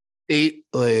 The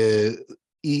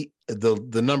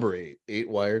number 8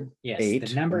 Wired. Yes, 8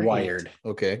 the number Wired. 8.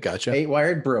 Okay, gotcha. 8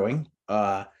 Wired Brewing.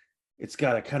 It's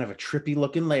got a kind of a trippy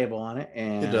looking label on it,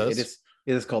 and it does.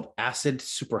 It is called Acid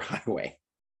Superhighway.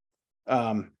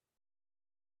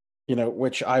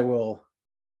 Which I will.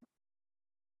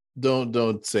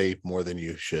 Don't say more than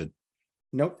you should.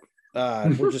 Nope.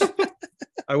 We're just.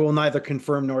 I will neither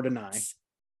confirm nor deny.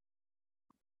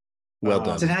 Well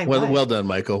done. Well done,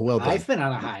 Michael. Well done. I've been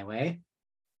on a highway.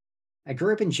 I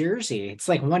grew up in Jersey. It's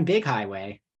like one big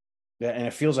highway. Yeah, and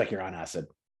it feels like you're on acid.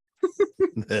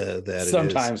 That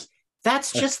sometimes.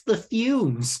 That's just the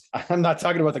fumes. I'm not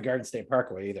talking about the Garden State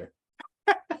Parkway either.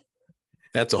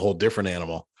 That's a whole different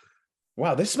animal.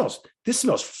 Wow, this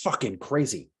smells fucking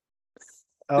crazy.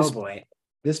 Oh boy.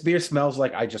 This beer smells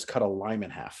like I just cut a lime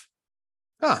in half.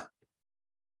 Huh.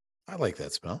 I like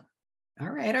that smell. All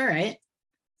right.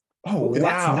 Oh, wow.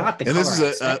 That's not the and color this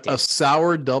is a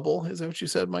sour double. Is that what you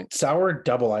said, Mike? Sour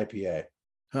double IPA.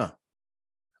 Huh.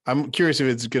 I'm curious if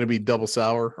it's going to be double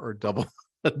sour or double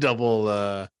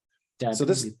so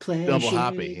this is double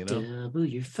hoppy, double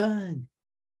your fun.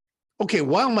 Okay,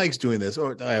 while Mike's doing this,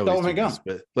 I always do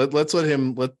this, but let's let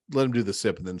him do the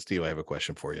sip, and then Steve, I have a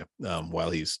question for you.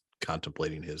 While he's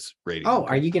contemplating his rating. Oh,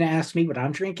 are you going to ask me what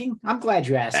I'm drinking? I'm glad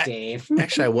you asked, Dave.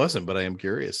 Actually, I wasn't, but I am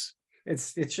curious.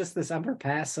 It's just this Upper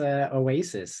Pass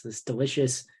Oasis, this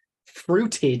delicious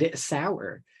fruited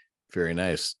sour. Very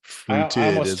nice. Fruited. I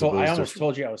almost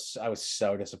told you I was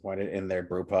so disappointed in their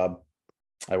brew pub.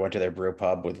 I went to their brew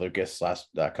pub with Lucas last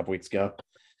couple weeks ago.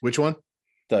 Which one?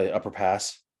 The Upper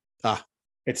Pass.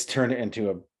 It's turned into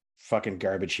a fucking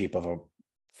garbage heap of a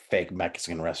fake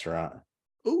Mexican restaurant.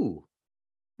 Ooh.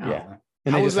 Yeah. Oh.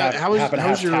 And how was that? How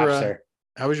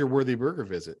was your Worthy Burger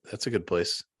visit? That's a good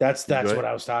place. That's what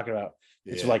I was talking about.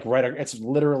 It's like it's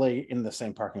literally in the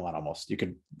same parking lot almost. You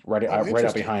could right out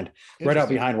behind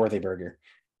Worthy Burger.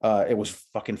 It was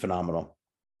fucking phenomenal.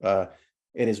 It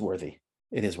is worthy.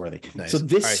 Nice. So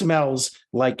this smells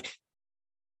like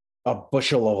a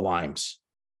bushel of limes.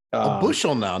 A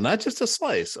bushel now, not just a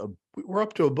slice. We're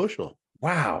up to a bushel.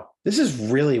 Wow. This is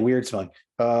really weird smelling.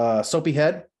 Soapy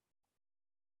head.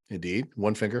 Indeed.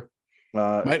 One finger.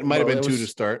 Might have been two to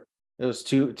start. It was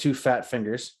two fat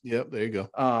fingers. Yep, there you go.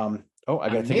 I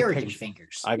gotta take a picture.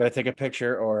 Fingers. I gotta take a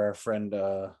picture, or our friend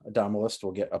Adomalist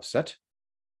will get upset.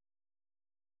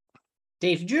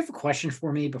 Dave, did you have a question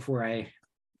for me before I?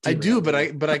 I do,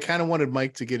 derailed you? but I kind of wanted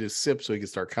Mike to get his sip so he could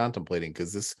start contemplating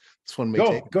because this one may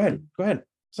take. Go ahead.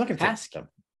 It's not going to Ask. take them.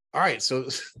 All right, so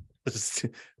this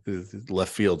is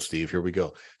left field, Steve. Here we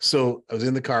go. So I was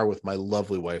in the car with my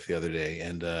lovely wife the other day,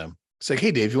 and it's like,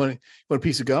 "Hey, Dave, you want a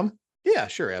piece of gum?" Yeah,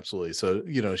 sure, absolutely. So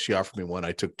she offered me one.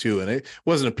 I took two, and it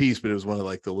wasn't a piece, but it was one of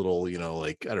like the little,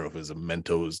 like I don't know if it was a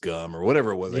Mentos gum or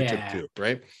whatever it was. I took two,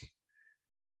 right?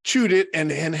 Chewed it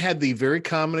and had the very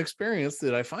common experience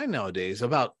that I find nowadays.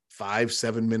 About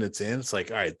 5-7 minutes in, it's like,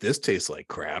 all right, this tastes like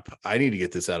crap. I need to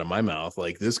get this out of my mouth.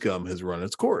 Like this gum has run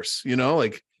its course,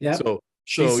 like, Yep. so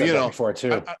She said that before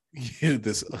too.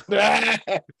 This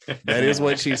that is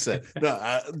what she said.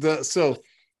 No, so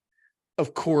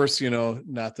of course,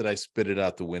 not that I spit it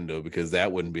out the window because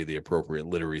that wouldn't be the appropriate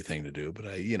literary thing to do, but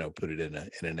I, put it in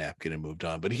a napkin and moved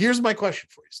on. But here's my question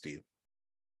for you, Steve.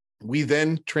 We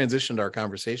then transitioned our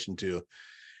conversation to,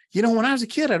 when I was a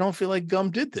kid, I don't feel like gum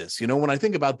did this. When I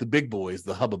think about the big boys,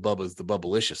 the Hubba Bubbas, the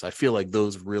Bubblicious, I feel like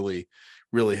those really,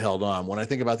 really held on. When I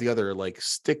think about the other like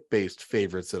stick-based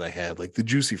favorites that I had, like the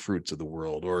Juicy Fruits of the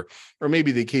world, or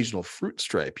maybe the occasional Fruit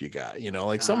Stripe you got,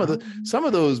 like some of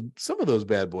those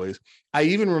bad boys. I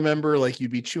even remember like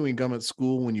you'd be chewing gum at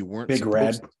school when you weren't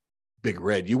Big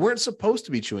Red. You weren't supposed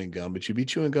to be chewing gum, but you'd be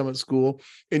chewing gum at school,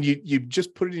 and you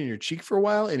just put it in your cheek for a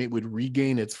while, and it would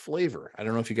regain its flavor. I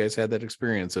don't know if you guys had that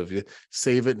experience of you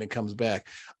save it and it comes back.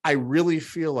 I really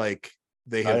feel like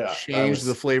they have changed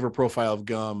the flavor profile of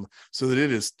gum so that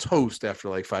it is toast after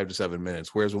like 5 to 7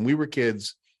 minutes. Whereas when we were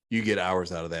kids, you get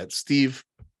hours out of that. Steve,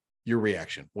 your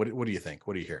reaction. What do you think?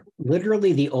 What do you hear?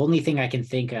 Literally, the only thing I can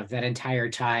think of that entire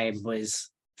time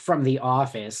was from The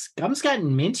Office. Gum's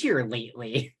gotten mintier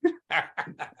lately.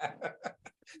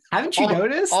 Haven't you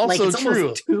noticed? Also it's true.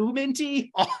 Almost too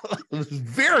minty.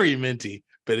 Very minty,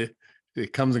 but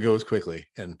it comes and goes quickly.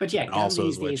 But yeah, gum also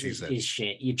these days is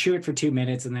shit. You chew it for 2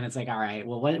 minutes and then it's like, all right,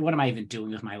 well, what am I even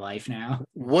doing with my life now?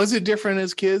 Was it different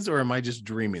as kids, or am I just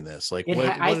dreaming this? Like,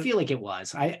 I feel like it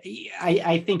was.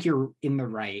 I think you're in the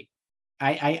right.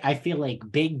 I feel like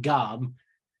Big Gum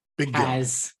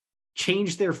has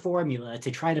changed their formula to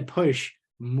try to push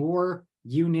more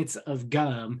units of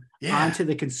gum onto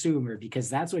the consumer, because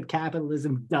that's what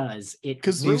capitalism does. It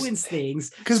ruins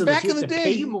things. Because back in the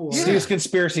day, Steve's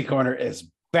Conspiracy Corner is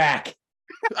back.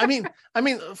 I mean,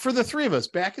 for the three of us,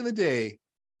 back in the day,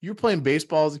 you're playing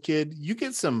baseball as a kid, you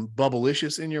get some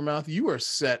Bubblicious in your mouth, you are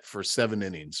set for 7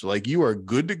 innings. Like you are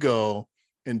good to go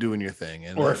and doing your thing.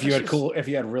 And or if you had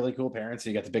really cool parents,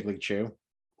 you got the Big League Chew.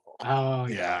 Oh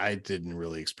yeah, I didn't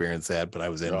really experience that, but I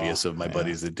was envious of my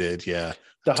buddies that did. Yeah,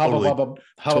 the Hubba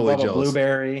Bubba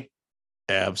Blueberry.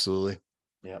 Absolutely.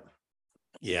 Yep.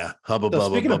 Yeah, Hubba Bubba.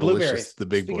 Speaking of blueberries, the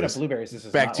big boys. Of blueberries, this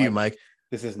is back to you, Mike.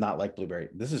 This is not like blueberry.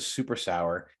 This is super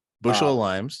sour. Bushel of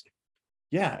Limes.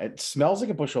 Yeah, it smells like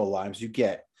a bushel of limes. You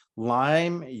get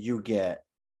lime. You get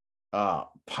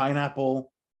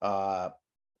pineapple. I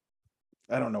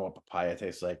don't know what papaya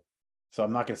tastes like, so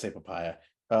I'm not going to say papaya.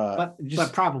 But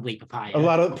probably papaya.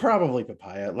 Probably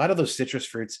papaya. A lot of those citrus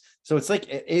fruits. So it's like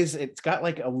it's got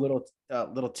like a little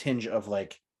tinge of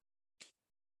like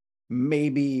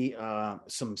maybe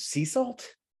some sea salt,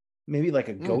 maybe like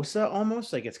a gosa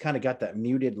almost. Like it's kind of got that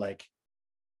muted, like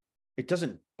it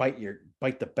doesn't bite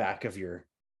the back of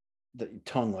the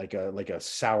tongue like a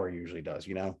sour usually does,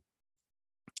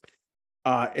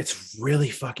 It's really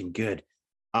fucking good.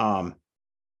 But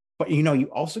you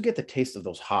also get the taste of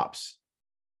those hops.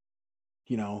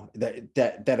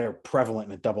 That are prevalent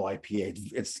in a double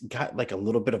IPA. It's got like a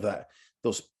little bit of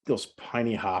those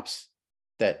piney hops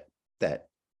that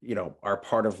are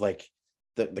part of like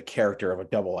the character of a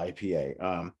double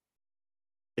IPA.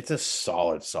 It's a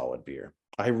solid beer.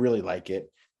 I really like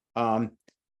it.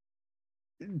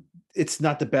 It's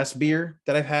not the best beer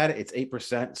that I've had. It's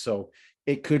 8%, so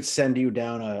it could send you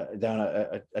down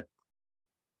a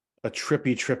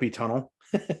trippy tunnel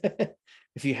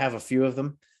if you have a few of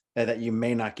them. That you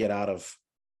may not get out of.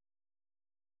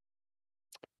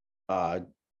 I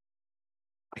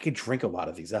could drink a lot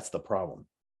of these. That's the problem.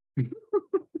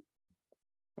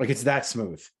 Like it's that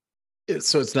smooth.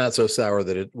 So it's not so sour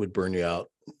that it would burn you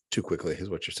out too quickly, is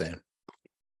what you're saying.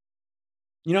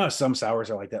 How some sours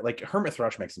are like that. Like Hermit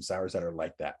Thrush makes some sours that are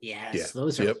like that. Yes,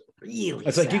 those are really.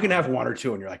 It's like you can have one or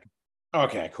two, and you're like,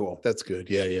 okay, cool. That's good.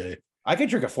 Yeah. I could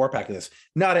drink a 4-pack of this,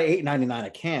 not at $8.99 a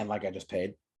can, like I just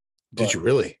paid. Did you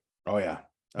really? Oh yeah.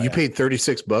 You paid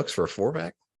 $36 for a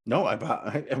 4-pack? No, I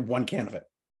bought one can of it.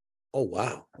 Oh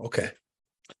wow. Okay.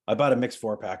 I bought a mixed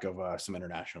 4-pack of some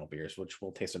international beers, which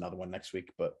we'll taste another one next week.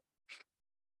 But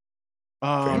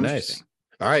very nice.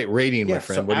 All right, rating, my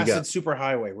friend. So What do you Acid got?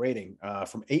 Superhighway rating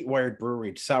from 8 Wired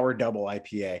Brewery, sour double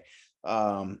IPA.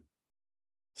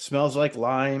 Smells like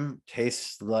lime,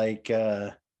 tastes like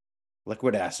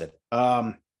liquid acid.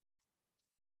 I'm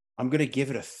gonna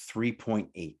give it a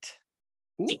 3.8.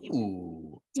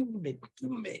 Ooh.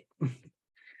 Damn it.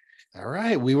 All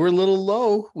right, we were a little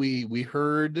low. We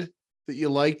heard that you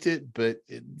liked it, but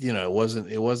it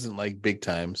wasn't like big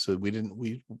time. So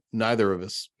we neither of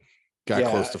us got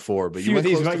close to 4. But you went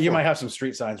close to 4. You might have some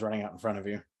street signs running out in front of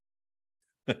you.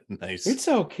 Nice. It's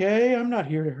okay. I'm not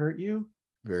here to hurt you.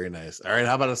 Very nice. All right,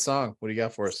 how about a song? What do you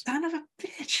got for us? Son of a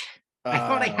bitch. I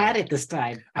thought I had it this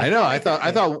time. I know. I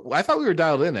thought we were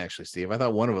dialed in, actually, Steve. I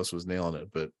thought one of us was nailing it,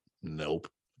 but nope.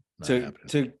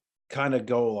 To kind of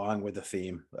go along with the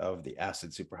theme of the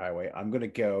Acid Superhighway, I'm gonna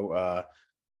go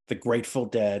the Grateful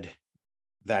Dead.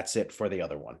 That's it for the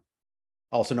other one,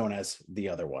 also known as the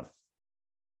other one.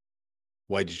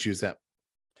 Why'd you choose that?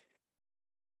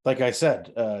 Like I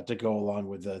said, to go along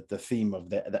with the theme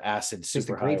of the Acid Because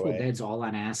the Grateful Superhighway. Dead's all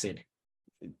on acid.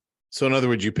 So in other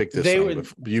words, you picked this They song would-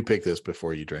 you picked this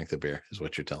before you drank the beer, is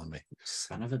what you're telling me.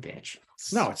 Son of a bitch.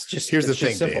 No, it's just Here's the it's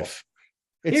just thing, simple. Dave.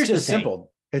 It's Here's the just thing.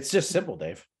 simple. It's just simple,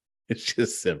 Dave. It's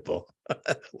just simple.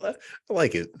 I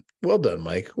like it. Well done,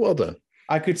 Mike. Well done.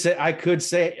 I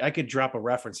could drop a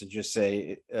reference and just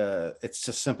say it's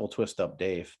a simple twist up,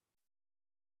 Dave.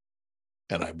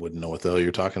 And I wouldn't know what the hell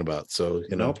you're talking about. So,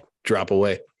 Nope. drop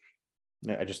away.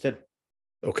 Yeah, I just did.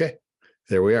 Okay.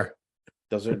 There we are.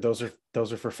 Those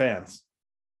are for fans.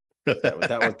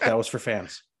 That was for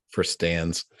fans. For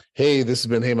stands. Hey, this has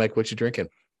been Hey Mike, what you drinking?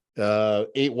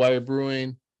 8 Wire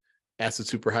Brewing, Acid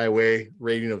Superhighway,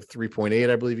 rating of 3.8,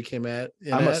 I believe you came at.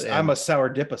 I'm a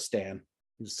sour dippa stan.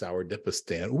 Sour Dippa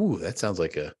stand. Ooh, that sounds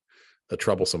like a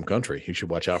troublesome country. You should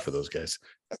watch out for those guys.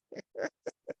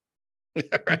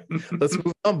 All right, let's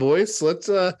move on, boys. Let's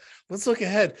look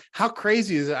ahead. How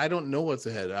crazy is it? I don't know what's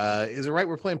ahead. Is it right?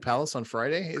 We're playing Palace on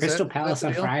Friday. Crystal Palace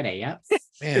on deal? Friday. Yep.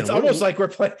 Man, It's almost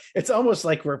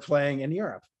like we're playing in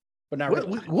Europe, but not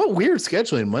really. What weird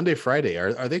scheduling Monday, Friday.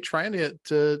 Are they trying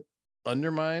to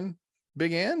undermine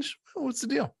Big Ange? What's the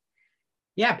deal?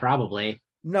 Yeah, probably.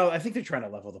 No, I think they're trying to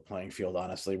level the playing field,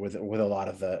 honestly, with a lot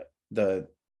of the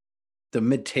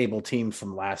mid-table team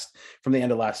from the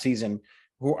end of last season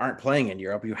who aren't playing in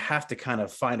Europe. You have to kind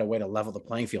of find a way to level the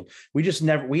playing field. We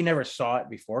never saw it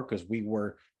before because we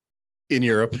were In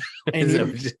Europe.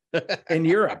 in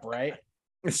Europe, right?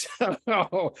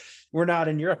 So we're not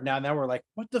in Europe now. Now we're like,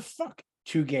 what the fuck?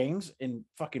 2 games in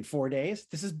fucking 4 days?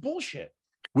 This is bullshit.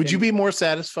 Would you be more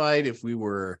satisfied if we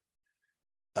were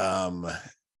 4th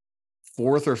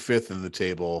or 5th in the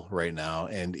table right now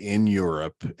and in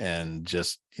Europe and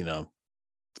just,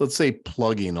 let's say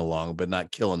plugging along but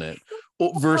not killing it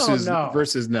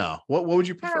versus now? What would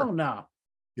you prefer? Hell no.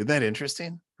 Isn't that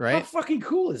interesting? How Right? fucking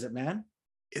cool is it, man?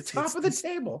 It's Top of the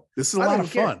table. This is a I lot don't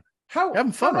of care. fun.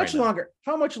 Having fun right now.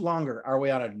 How much longer are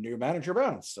we on a new manager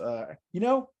bounce?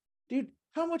 Dude,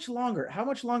 how much longer? How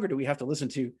much longer do we have to listen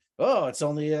to? Oh, it's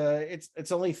only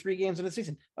it's only 3 games in the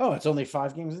season. Oh, it's only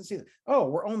 5 games in the season. Oh,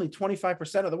 we're only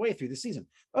 25% of the way through the season.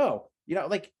 Oh,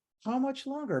 like how much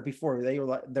longer before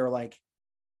they're like,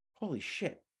 holy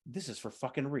shit, this is for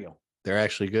fucking real. They're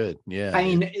actually good. Yeah. I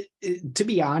mean, to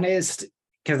be honest,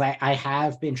 because I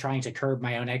have been trying to curb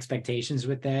my own expectations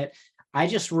with that. I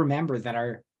just remember that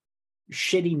our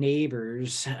shitty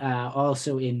neighbors,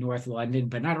 also in North London,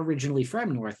 but not originally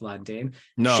from North London,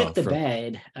 shit the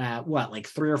bed, like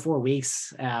 3 or 4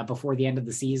 weeks before the end of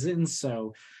the season.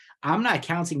 So I'm not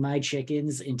counting my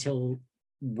chickens until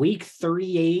week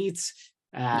 38.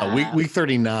 Week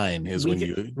 39 is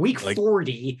week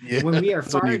 40 when we are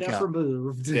far enough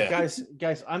removed. Yeah.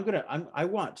 Guys, I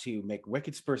want to make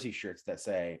Wicked Spursy shirts that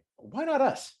say, why not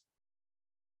us?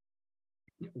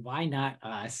 Why not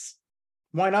us?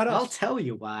 Why not us? I'll tell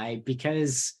you why,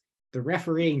 because the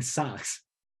refereeing sucks.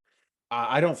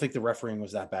 I don't think the refereeing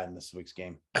was that bad in this week's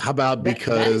game. How about that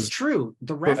because is true.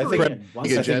 The refereeing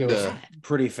agenda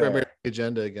pretty fair.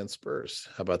 Agenda against Spurs.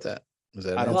 How about that? Was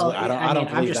that? I don't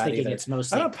I'm just that thinking either. it's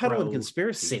mostly I don't peddle in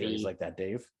conspiracy City, theories like that,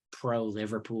 Dave. pro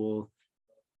Liverpool.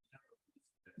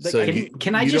 So you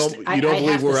don't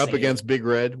believe we're up against Big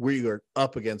Red? We are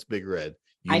up against Big Red.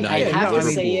 I have to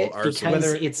say it Arsenal,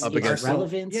 because it's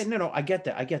relevant. Yeah, no, I get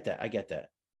that.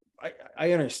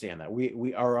 I understand that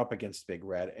we are up against Big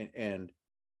Red, and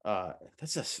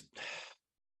that's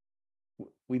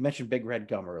we mentioned Big Red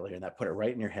gum earlier, and that put it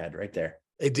right in your head, right there.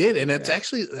 It did, and it's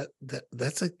actually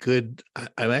that's a good.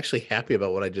 I'm actually happy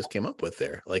about what I just came up with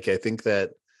there. Like I think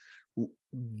that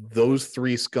those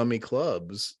 3 scummy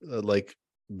clubs,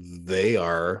 they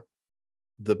are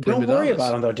the Don't prima worry donnas.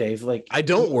 about them though, Dave. Like I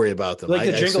don't worry about them. Like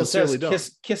the I jingle sincerely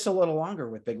says, kiss a little longer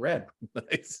with Big Red.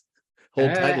 Nice.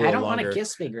 Hold tight a I little don't want to longer.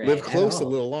 kiss Big Red. Live close at a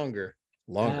all. little longer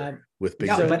with Big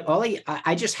No, Red. but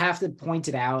I just have to point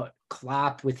it out.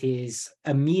 Klopp with his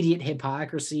immediate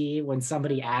hypocrisy when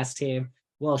somebody asked him,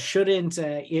 "Well, shouldn't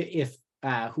if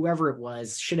whoever it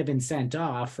was should have been sent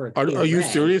off for a clear Are you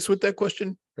red?" serious with that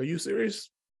question? Are you serious?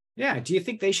 Yeah. Do you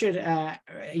think they should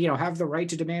have the right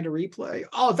to demand a replay?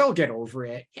 Oh, they'll get over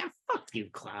it. Yeah, fuck you,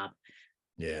 Klopp.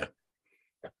 Yeah.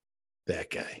 That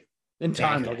guy. In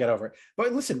time, they'll get over it.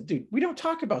 But listen, dude, we don't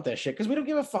talk about that shit because we don't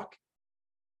give a fuck.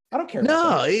 I don't care.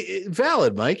 No,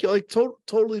 valid, Mike. You're like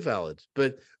totally valid.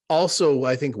 But also,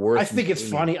 I think worth. I think it's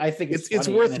funny. I think it's it's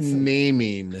funny, worth and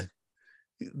naming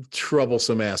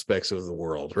troublesome aspects of the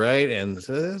world, right? And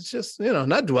it's just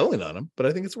not dwelling on them, but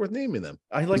I think it's worth naming them.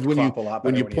 I like when Klopp a lot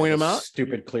when better you he point has them those out.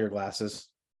 Stupid clear glasses.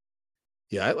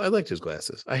 Yeah, I liked his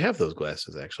glasses. I have those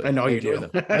glasses actually. I know you enjoy do.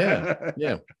 them.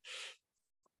 Yeah.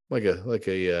 Like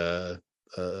a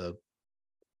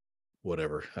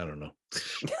whatever. I don't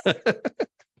know.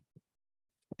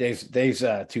 Dave's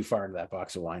too far into that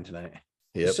box of wine tonight.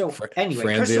 Yep. So anyway,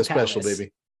 Franzia Crystal special, Palace.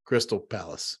 baby. Crystal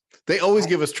Palace. They always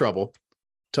give us trouble. I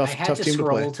Tough had to team to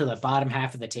play. scroll to the bottom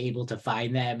half of the table to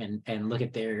find them and look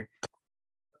at their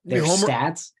Homer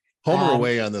stats.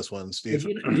 away on this one, Steve.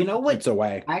 You know what? It's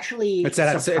away. Actually, It's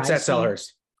at surprised me?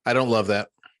 Sellers. I don't love that.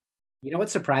 You know what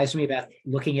surprised me about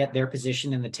looking at their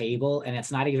position in the table, and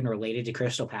it's not even related to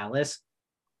Crystal Palace?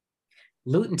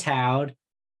 Luton Town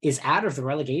is out of the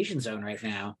relegation zone right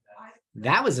now.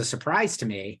 That was a surprise to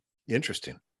me.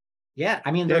 Interesting. Yeah,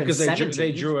 I mean, Because they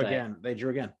 17th, drew but again. They drew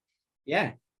again.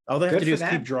 Yeah, All they have Good to do for is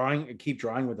them. keep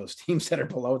drawing with those teams that are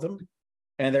below them,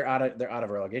 and they're out of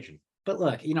relegation. but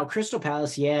look, Crystal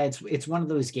Palace. Yeah, it's one of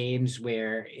those games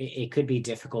where it could be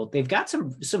difficult. They've got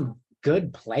some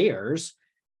good players.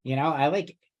 I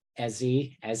like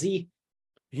Ezzy.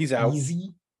 He's out.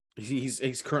 Easy.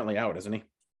 He's currently out, isn't he?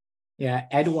 Yeah,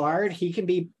 Edouard. He can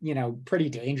be pretty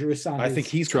dangerous on. I think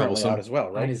he's currently troublesome. out as well,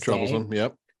 on right? his day. Troublesome.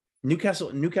 Yep.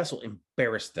 Newcastle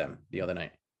embarrassed them the other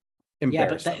night. Yeah,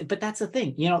 but that's the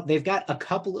thing. They've got a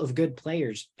couple of good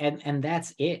players, and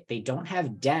that's it. They don't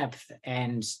have depth,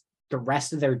 and the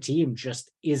rest of their team just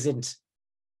isn't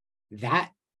that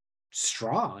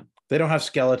strong. They don't have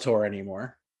Skeletor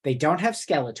anymore. They don't have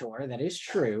Skeletor. That is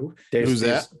true. Who's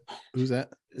that?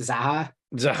 Zaha.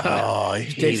 Oh, I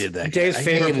hated that guy. Dave's I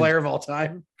favorite hated- player of all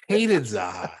time. Hated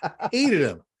Zaha. Hated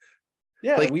him.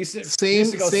 Yeah, Like, we used to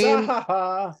same- go, same-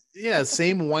 "Zaha." Yeah,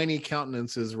 same whiny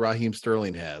countenance as Raheem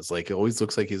Sterling has. Like, it always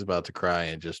looks like he's about to cry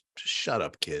and just shut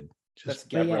up, kid. That's Just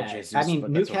But Gabriel yeah, Jesus, I mean,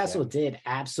 but that's Newcastle okay. did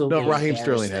absolutely. no. Raheem embarrass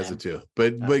Sterling has them. it too,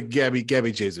 but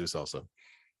Gabby Jesus also.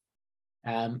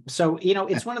 So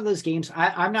it's one of those games.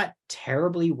 I'm not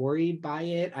terribly worried by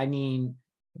it. I mean,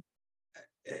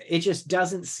 it just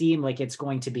doesn't seem like it's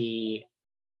going to be.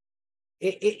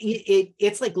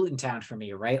 It's like Luton Town for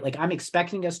me, right? Like, I'm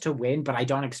expecting us to win, but I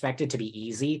don't expect it to be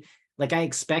easy. Like, I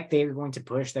expect they're going to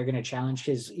push. They're going to challenge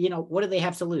because what do they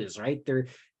have to lose, right? They're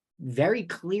very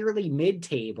clearly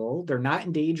mid-table. They're not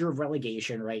in danger of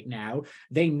relegation right now.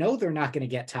 They know they're not going to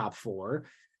get top four.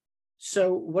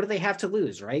 So what do they have to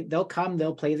lose, right? They'll come,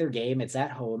 they'll play their game. It's at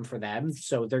home for them.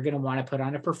 So they're going to want to put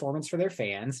on a performance for their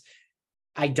fans.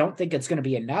 I don't think it's going to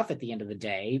be enough at the end of the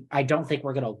day. I don't think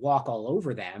we're going to walk all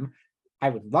over them. I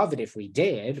would love it if we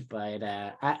did, but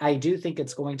I do think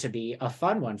it's going to be a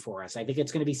fun one for us. I think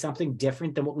it's going to be something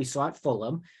different than what we saw at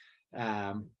Fulham.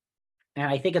 And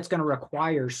I think it's going to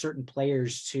require certain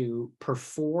players to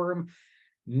perform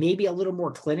maybe a little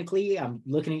more clinically. I'm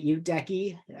looking at you,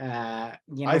 Decky. I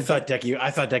thought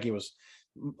Decky was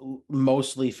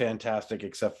mostly fantastic,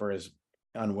 except for his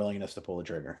unwillingness to pull the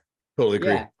trigger. Totally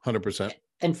agree, Yeah. 100%.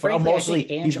 And But frankly, mostly, I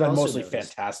think he's Ange been also mostly knows.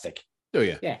 fantastic. Oh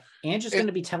yeah, Yeah, Ange is going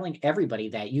to be telling everybody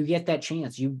that you get that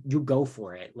chance, you go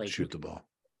for it. Like, shoot the ball.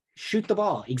 shoot the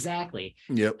ball, exactly.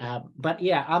 Yep. But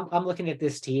yeah, I'm looking at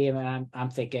this team and I'm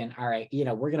thinking, all right,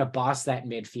 we're gonna boss that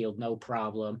midfield, no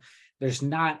problem. There's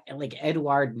not like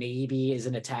Edouard maybe is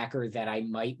an attacker that I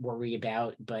might worry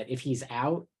about, but if he's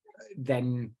out,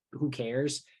 then who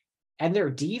cares? And their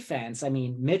defense, I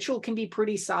mean, Mitchell can be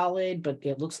pretty solid, but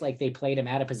it looks like they played him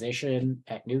out of position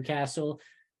at Newcastle.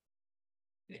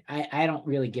 I don't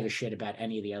really give a shit about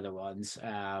any of the other ones.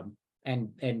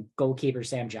 And goalkeeper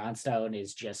Sam Johnstone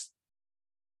is just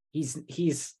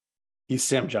he's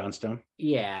Sam Johnstone.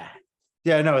 yeah.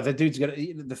 Yeah, no, the dude's gonna.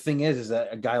 The thing is that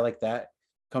a guy like that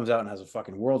comes out and has a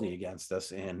fucking worldie against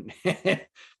us, and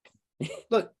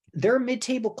Look, they're a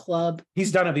mid-table club,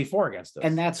 he's done it before against us,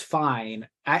 and that's fine.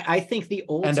 I think the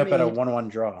ultimate end up at a 1-1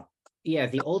 draw. Yeah,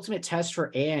 the ultimate test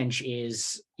for Ange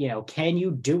is, can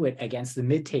you do it against the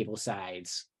mid-table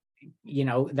sides?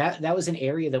 That was an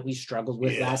area that we struggled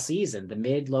with last season, the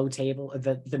mid-low table,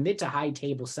 the mid to high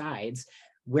table sides,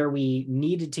 where we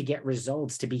needed to get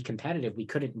results to be competitive. We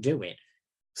couldn't do it.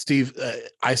 Steve,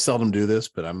 I seldom do this,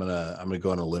 but I'm gonna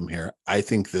go on a limb here. I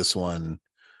think this one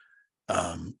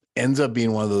ends up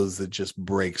being one of those that just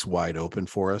breaks wide open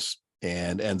for us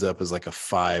and ends up as like a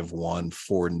 5-1,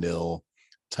 4-0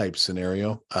 type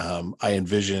scenario. I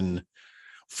envision,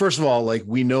 first of all, like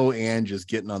we know Ange is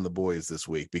getting on the boys this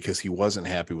week because he wasn't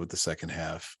happy with the second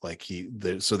half. Like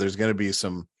so there's going to be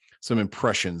some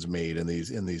impressions made in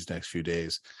these next few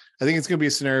days. I think it's going to be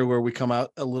a scenario where we come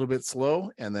out a little bit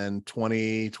slow, and then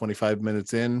 20-25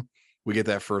 minutes in, we get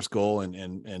that first goal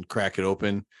and crack it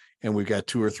open, and we've got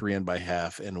 2 or 3 in by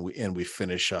half, and we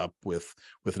finish up with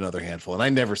another handful. And I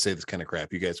never say this kind of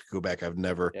crap. You guys could go back. I've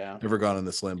never gone on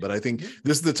this limb, but I think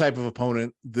this is the type of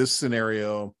opponent, this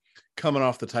scenario, coming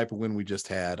off the type of win we just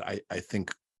had, I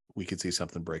think we could see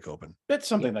something break open. That's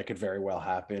something that could very well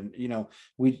happen.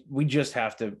 We just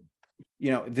have to,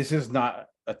 this is not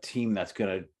a team that's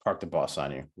going to park the bus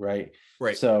on you, right?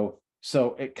 Right. So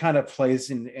it kind of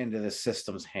plays into the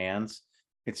system's hands.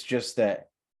 It's just that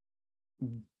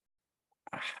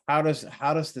how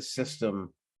does the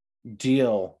system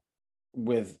deal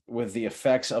with the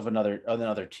effects of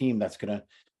another team that's going to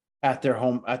at their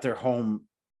home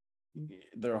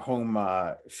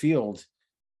field,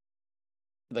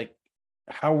 like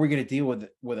how are we going to deal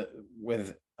with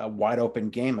a wide open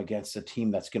game against a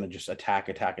team that's going to just attack.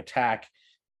 It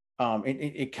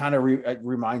kind of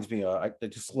reminds me I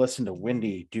just listened to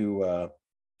Windy do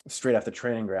straight off the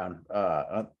training ground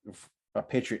a one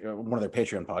of their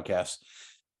Patreon podcasts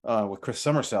with Chris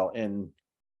Summersell, and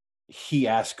he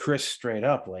asked Chris straight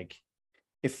up, like,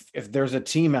 if there's a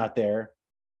team out there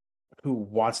who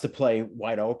wants to play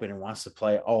wide open and wants to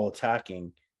play all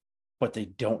attacking, but they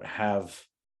don't have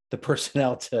the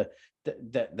personnel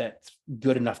that's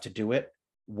good enough to do it,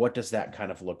 what does that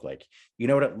kind of look like? You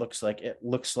know what it looks like? It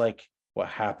looks like what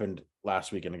happened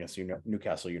last weekend against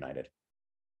Newcastle United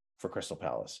for Crystal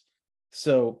Palace.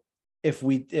 So if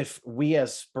we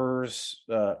as Spurs,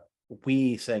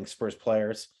 saying Spurs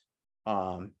players,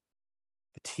 the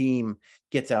team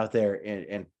gets out there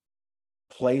and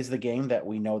plays the game that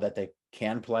we know that they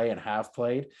can play and have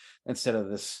played, instead of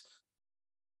this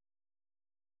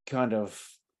kind of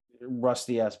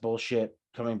rusty ass bullshit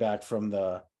coming back from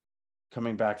the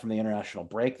international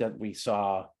break that we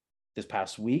saw this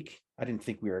past week. I didn't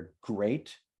think we were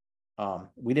great.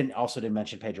 We didn't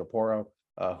mention Pedro Porro,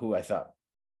 who I thought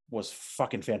was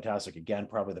fucking fantastic again,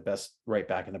 probably the best right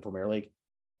back in the Premier League.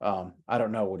 I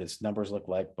don't know what his numbers look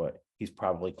like, but he's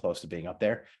probably close to being up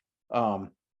there.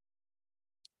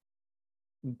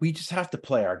 We just have to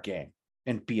play our game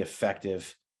and be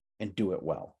effective and do it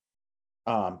well.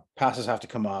 Passes have to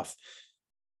come off,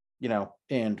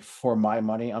 and for my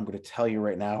money, I'm going to tell you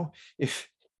right now, if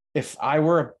I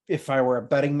were a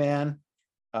betting man,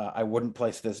 I wouldn't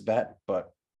place this bet,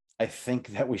 but I think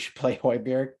that we should play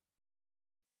Højbjerg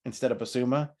instead of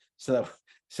Basuma, so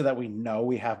that we know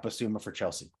we have Basuma for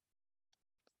Chelsea.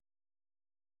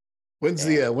 When's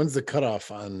the cutoff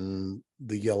on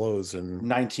the yellows? And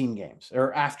 19 games,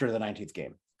 or after the 19th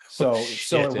game. So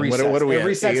shit. It resets. What are we it at,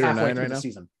 resets 8 or halfway 9 through right the now?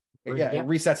 season. Yeah, it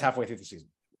resets halfway through the season.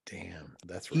 Damn,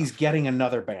 that's rough. He's getting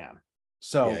another ban.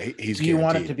 So yeah, he's do you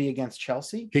want it guaranteed to be against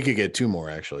Chelsea? He could get 2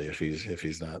 more actually if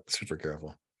he's not super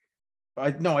careful.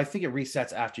 No, I think it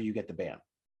resets after you get the ban.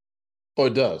 Oh,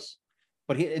 it does.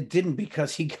 But it didn't,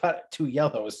 because he got 2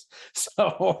 yellows.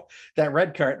 So that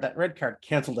red card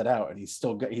canceled it out, and he's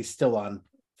still on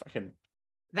fucking.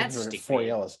 That's stupid. 4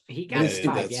 yellows. He got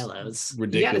 5 yellows.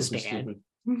 Ridiculously stupid.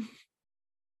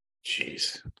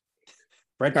 Jeez.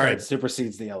 Red card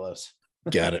supersedes the yellows.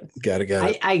 Got it.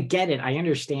 I get it. I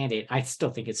understand it. I still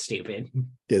think it's stupid.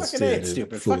 It's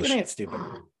stupid. Fucking ain't stupid.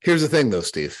 Here's the thing, though,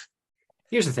 Steve.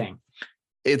 Here's the thing.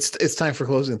 It's time for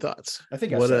closing thoughts. I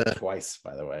think I've said it twice,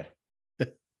 by the way.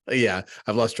 Yeah,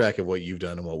 I've lost track of what you've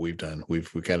done and what we've done. We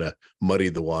kind of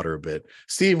muddied the water a bit.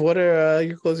 Steve, what are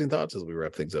your closing thoughts as we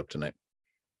wrap things up tonight?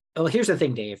 Well, here's the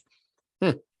thing, Dave.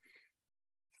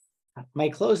 My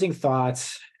closing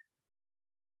thoughts.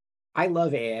 I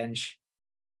love Ange.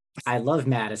 I love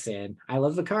Madison. I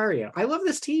love Vicario. I love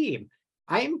this team.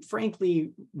 I'm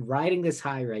frankly riding this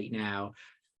high right now.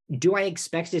 Do I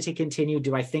expect it to continue?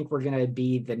 Do I think we're going to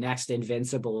be the next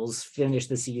Invincibles, finish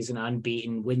the season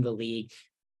unbeaten, win the league?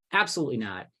 Absolutely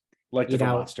not. Like the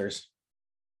Monsters.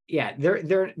 Yeah,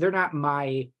 they're not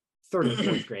my third and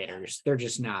fourth graders. They're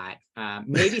just not.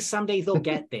 Maybe someday they'll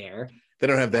get there. They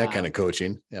don't have that kind of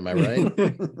coaching. Am I right?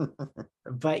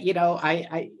 But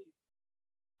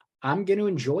I'm going to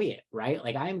enjoy it, right?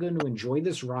 Like I'm going to enjoy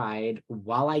this ride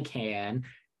while I can,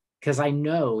 because I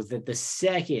know that the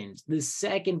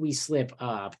second we slip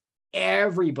up,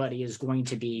 everybody is going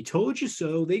to be told you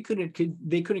so. They couldn't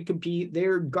compete.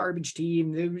 They're a garbage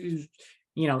team.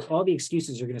 All the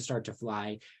excuses are going to start to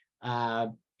fly.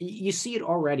 You see it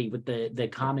already with the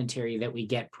commentary that we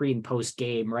get pre and post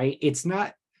game, right? It's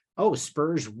not, oh,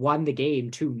 Spurs won the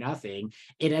game 2-0.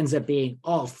 It ends up being,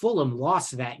 oh, Fulham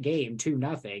lost that game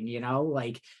 2-0.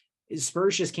 Like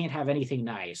Spurs just can't have anything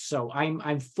nice. So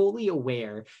I'm fully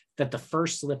aware that the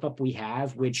first slip up we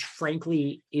have, which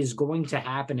frankly is going to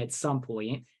happen at some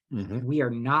point, we are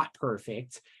not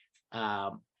perfect.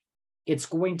 It's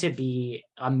going to be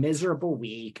a miserable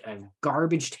week of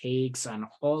garbage takes on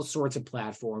all sorts of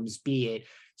platforms, be it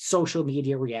social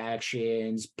media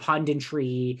reactions,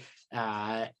 punditry,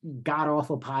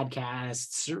 god-awful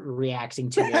podcasts reacting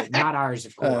to it. Not ours,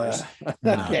 of course.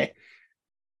 Okay.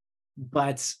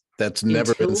 But that's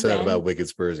never been said then, about Wicked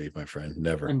Spursy, my friend.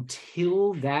 Never.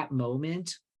 Until that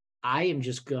moment, I am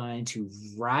just going to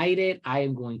ride it. I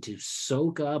am going to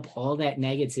soak up all that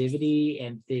negativity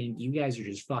and think you guys are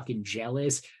just fucking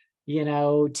jealous.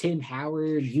 Tim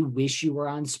Howard, you wish you were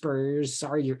on Spurs.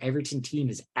 Sorry, your Everton team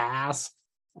is ass.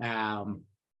 But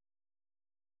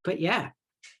yeah,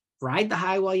 ride the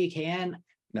high while you can.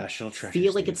 National treasure.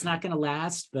 Feel like it's not going to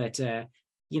last, but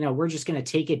we're just going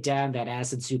to take it down that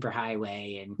acid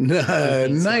superhighway and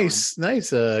nice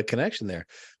connection there.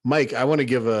 Mike, I want to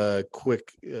give a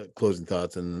quick closing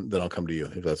thoughts and then I'll come to you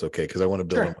if that's okay, because I want to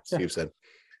build on what Steve said.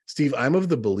 Steve, I'm of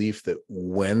the belief that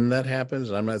when that happens,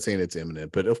 and I'm not saying it's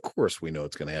imminent, but of course we know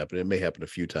it's going to happen. It may happen a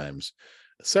few times,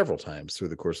 several times through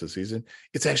the course of the season.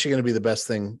 It's actually going to be the best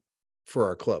thing for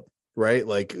our club. Right?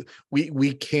 Like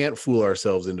we can't fool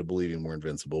ourselves into believing we're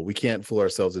invincible. We can't fool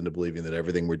ourselves into believing that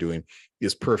everything we're doing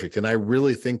is perfect. And I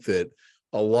really think that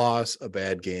a loss, a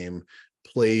bad game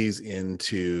plays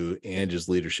into Ange's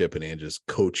leadership and Ange's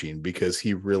coaching, because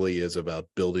he really is about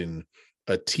building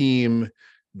a team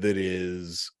that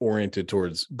is oriented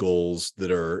towards goals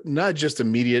that are not just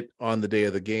immediate on the day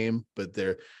of the game, but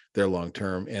they're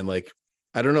long-term. And like,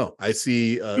 I don't know. I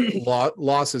see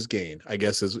losses gain, I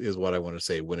guess is what I want to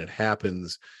say. When it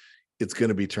happens, it's going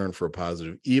to be turned for a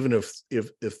positive, even if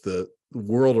the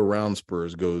world around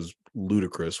Spurs goes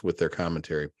ludicrous with their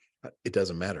commentary. It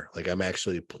doesn't matter. Like, I'm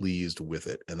actually pleased with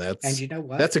it. And you know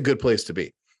what? That's a good place to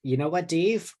be. You know what,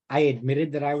 Dave? I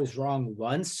admitted that I was wrong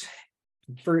once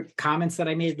for comments that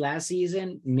I made last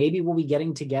season. Maybe we'll be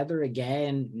getting together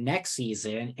again next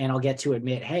season and I'll get to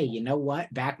admit, hey, you know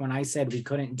what? Back when I said we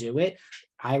couldn't do it,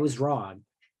 I was wrong.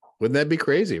 Wouldn't that be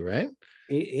crazy, right?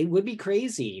 It would be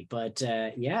crazy, but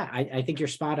yeah, I think you're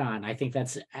spot on. I think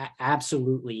that's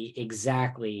absolutely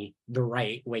exactly the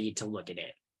right way to look at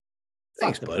it.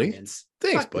 Thanks, buddy. Pundits.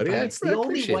 Thanks, buddy. The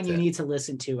only one you need to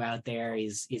listen to out there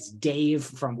is Dave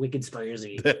from Wicked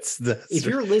Spursy. That's if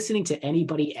you're listening to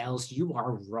anybody else, you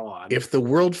are wrong. If the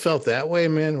world felt that way,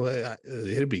 man, well,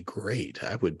 it'd be great.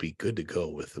 I would be good to go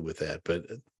with that. But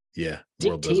yeah,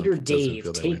 Dictator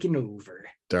Dave taking over.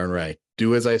 Darn right.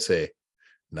 Do as I say,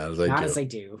 not as I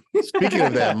do. Speaking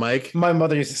of that, Mike, my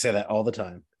mother used to say that all the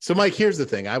time. So, Mike, here's the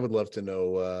thing. I would love to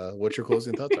know what your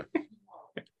closing thoughts are.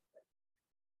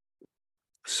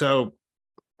 So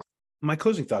my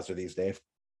closing thoughts are these, Dave.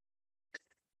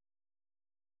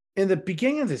 In the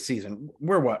beginning of the season,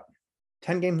 we're what?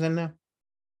 10 games in now?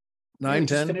 9,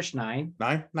 10? Finished 9.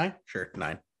 9? Sure,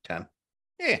 9, 10.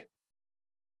 Yeah.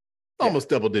 Almost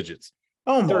double digits.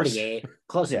 Almost. 38.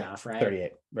 Close enough, right?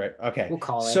 38. Right. Okay. We'll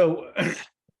call it. So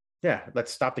yeah,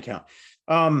 let's stop the count.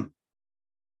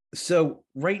 So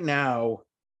right now,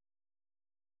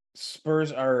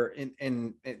 Spurs are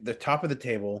in the top of the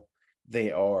table.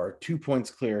 They are 2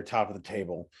 points clear, top of the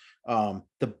table.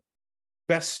 The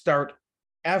best start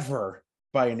ever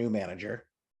by a new manager,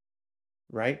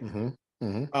 right? Mm-hmm.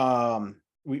 Mm-hmm.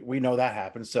 We know that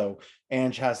happened. So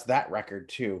Ange has that record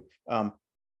too.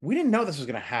 We didn't know this was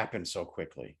going to happen so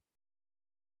quickly,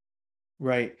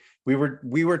 right? We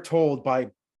were told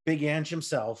by Big Ange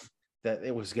himself that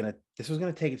this was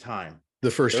going to take time.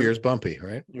 The first year is bumpy,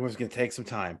 right? It was going to take some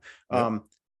time. Yep.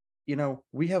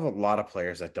 We have a lot of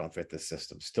players that don't fit this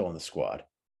system still in the squad.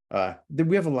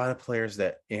 We have a lot of players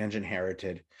that Ange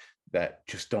inherited that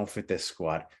just don't fit this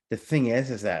squad. The thing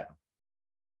is that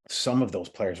some of those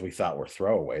players we thought were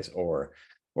throwaways or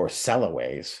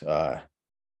sellaways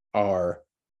are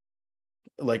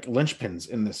like linchpins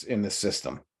in this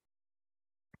system.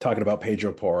 Talking about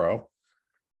Pedro Porro.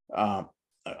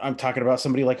 I'm talking about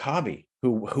somebody like Hobby,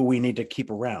 who we need to keep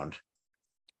around.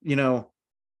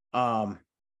 I'm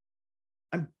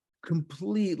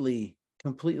completely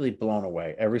blown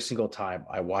away every single time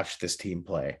I watch this team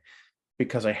play,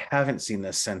 because I haven't seen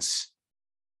this since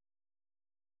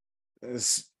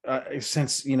mid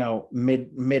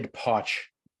Poch,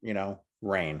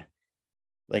 reign.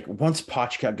 Like once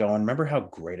Poch got going, remember how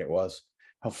great it was,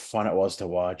 how fun it was to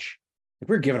watch. Like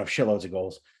we were giving up shitloads of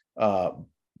goals,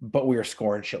 but we were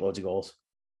scoring shitloads of goals.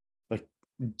 Like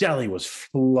Delhi was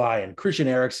flying. Christian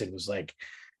Eriksen was like,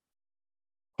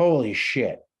 holy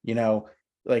shit,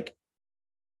 like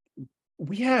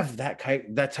we have that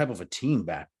type of a team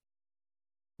back.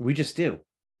 We just do.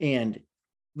 And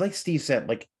like Steve said,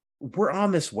 like we're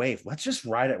on this wave. Let's just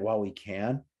ride it while we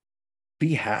can.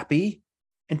 Be happy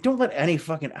and don't let any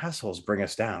fucking assholes bring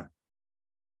us down.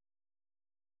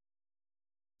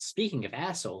 Speaking of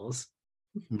assholes,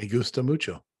 Me gusta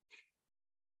mucho.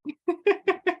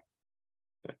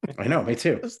 I know, me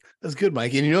too. That's good,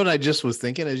 Mike. And you know what I just was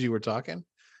thinking as you were talking?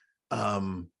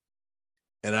 And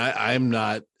I'm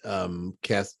not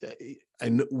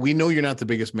we know you're not the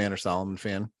biggest Manor Solomon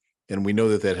fan, and we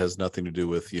know that has nothing to do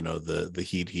with the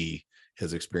heat he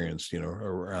has experienced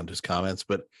around his comments.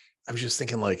 But I was just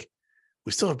thinking, like,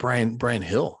 we still have Brian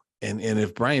Hill, and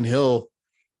if Brian Hill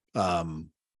comes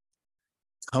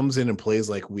in and plays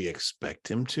like we expect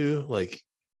him to, like,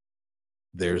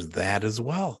 there's that as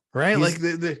well, right?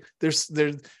 There's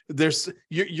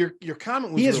your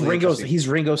comment was he's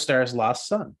Ringo Starr's lost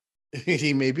son.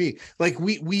 He may be. Like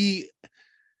we've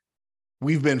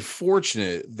been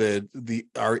fortunate that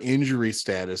our injury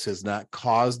status has not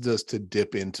caused us to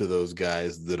dip into those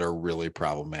guys that are really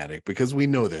problematic, because we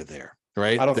know they're there,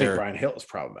 right? I don't think Brian Hill is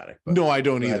problematic. No, I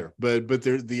don't either. But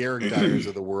they're the Eric Dyers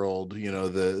of the world.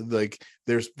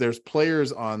 There's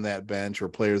players on that bench, or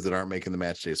players that aren't making the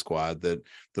match day squad that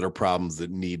are problems that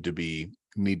need to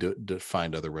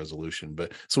find other resolution.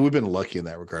 But so we've been lucky in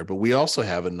that regard. But we also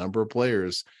have a number of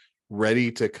players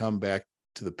ready to come back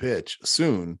to the pitch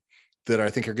soon that I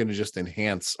think are going to just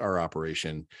enhance our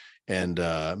operation and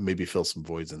maybe fill some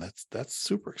voids. And that's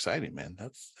super exciting, man.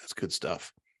 That's good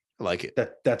stuff. I like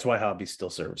it. That's why Hobby's still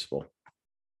serviceable.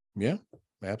 Yeah,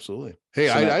 absolutely. Hey,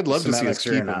 I'd love to see us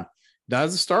keep him, not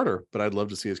as a starter, but I'd love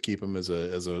to see us keep him as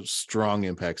a strong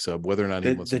impact sub. Whether or not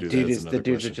he wants to do that is another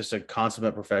question. The dude's just a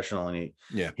consummate professional, and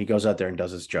he goes out there and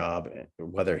does his job,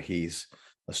 whether he's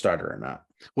a starter or not.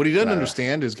 What he doesn't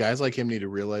understand is guys like him need to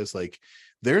realize, like,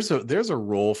 there's a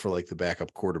role for like the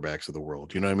backup quarterbacks of the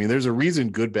world. You know what I mean? There's a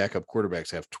reason good backup quarterbacks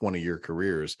have 20-year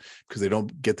careers, because they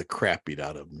don't get the crap beat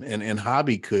out of them. And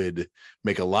Hobby could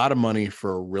make a lot of money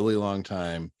for a really long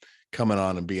time coming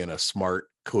on and being a smart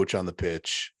coach on the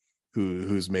pitch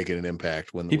who's making an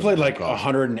impact. When he played like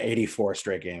 184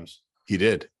 straight games. He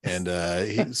did. And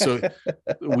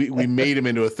we made him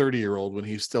into a 30-year-old when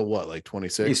he's still like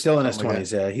 26. He's still in his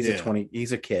 20s. Yeah, he's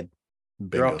a kid.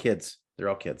 Bingo. They're all kids. They're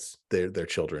all kids. They're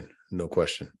children, no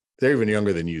question. They're even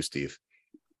younger than you, Steve.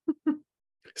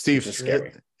 Steve,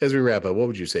 as we wrap up, what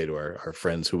would you say to our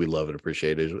friends who we love and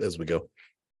appreciate as we go?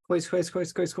 Quiz. And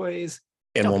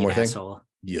don't one more thing. Asshole.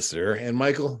 Yes, sir. And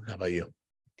Michael, how about you?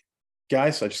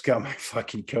 Guys, I just got my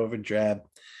fucking COVID jab.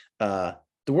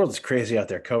 The world is crazy out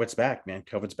there. COVID's back, man.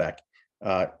 COVID's back.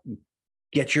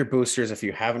 Get your boosters if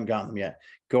you haven't gotten them yet.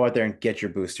 Go out there and get your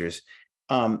boosters.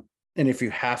 And if you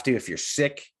have to, if you're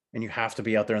sick and you have to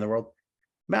be out there in the world,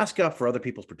 mask up for other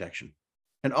people's protection.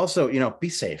 And also, be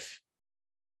safe.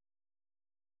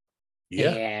 Yeah.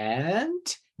 And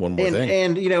one more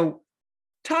thing. And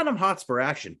Tottenham Hotspur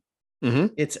action.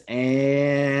 Mm-hmm. It's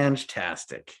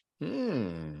fantastic. How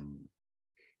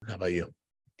about you?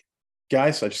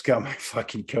 Guys, I just got my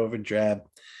fucking COVID jab.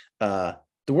 The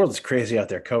world is crazy out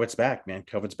there. COVID's back, man.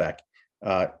 COVID's back.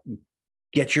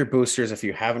 Get your boosters if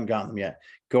you haven't gotten them yet.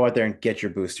 Go out there and get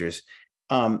your boosters.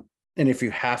 And if you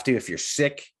have to, if you're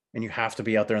sick and you have to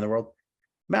be out there in the world,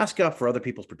 mask up for other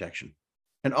people's protection.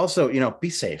 And also, be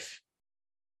safe.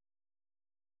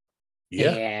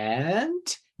 Yeah.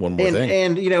 And one more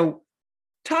thing. And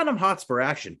Tottenham Hotspur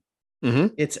action.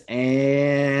 Mm-hmm. It's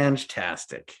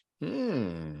fantastic. How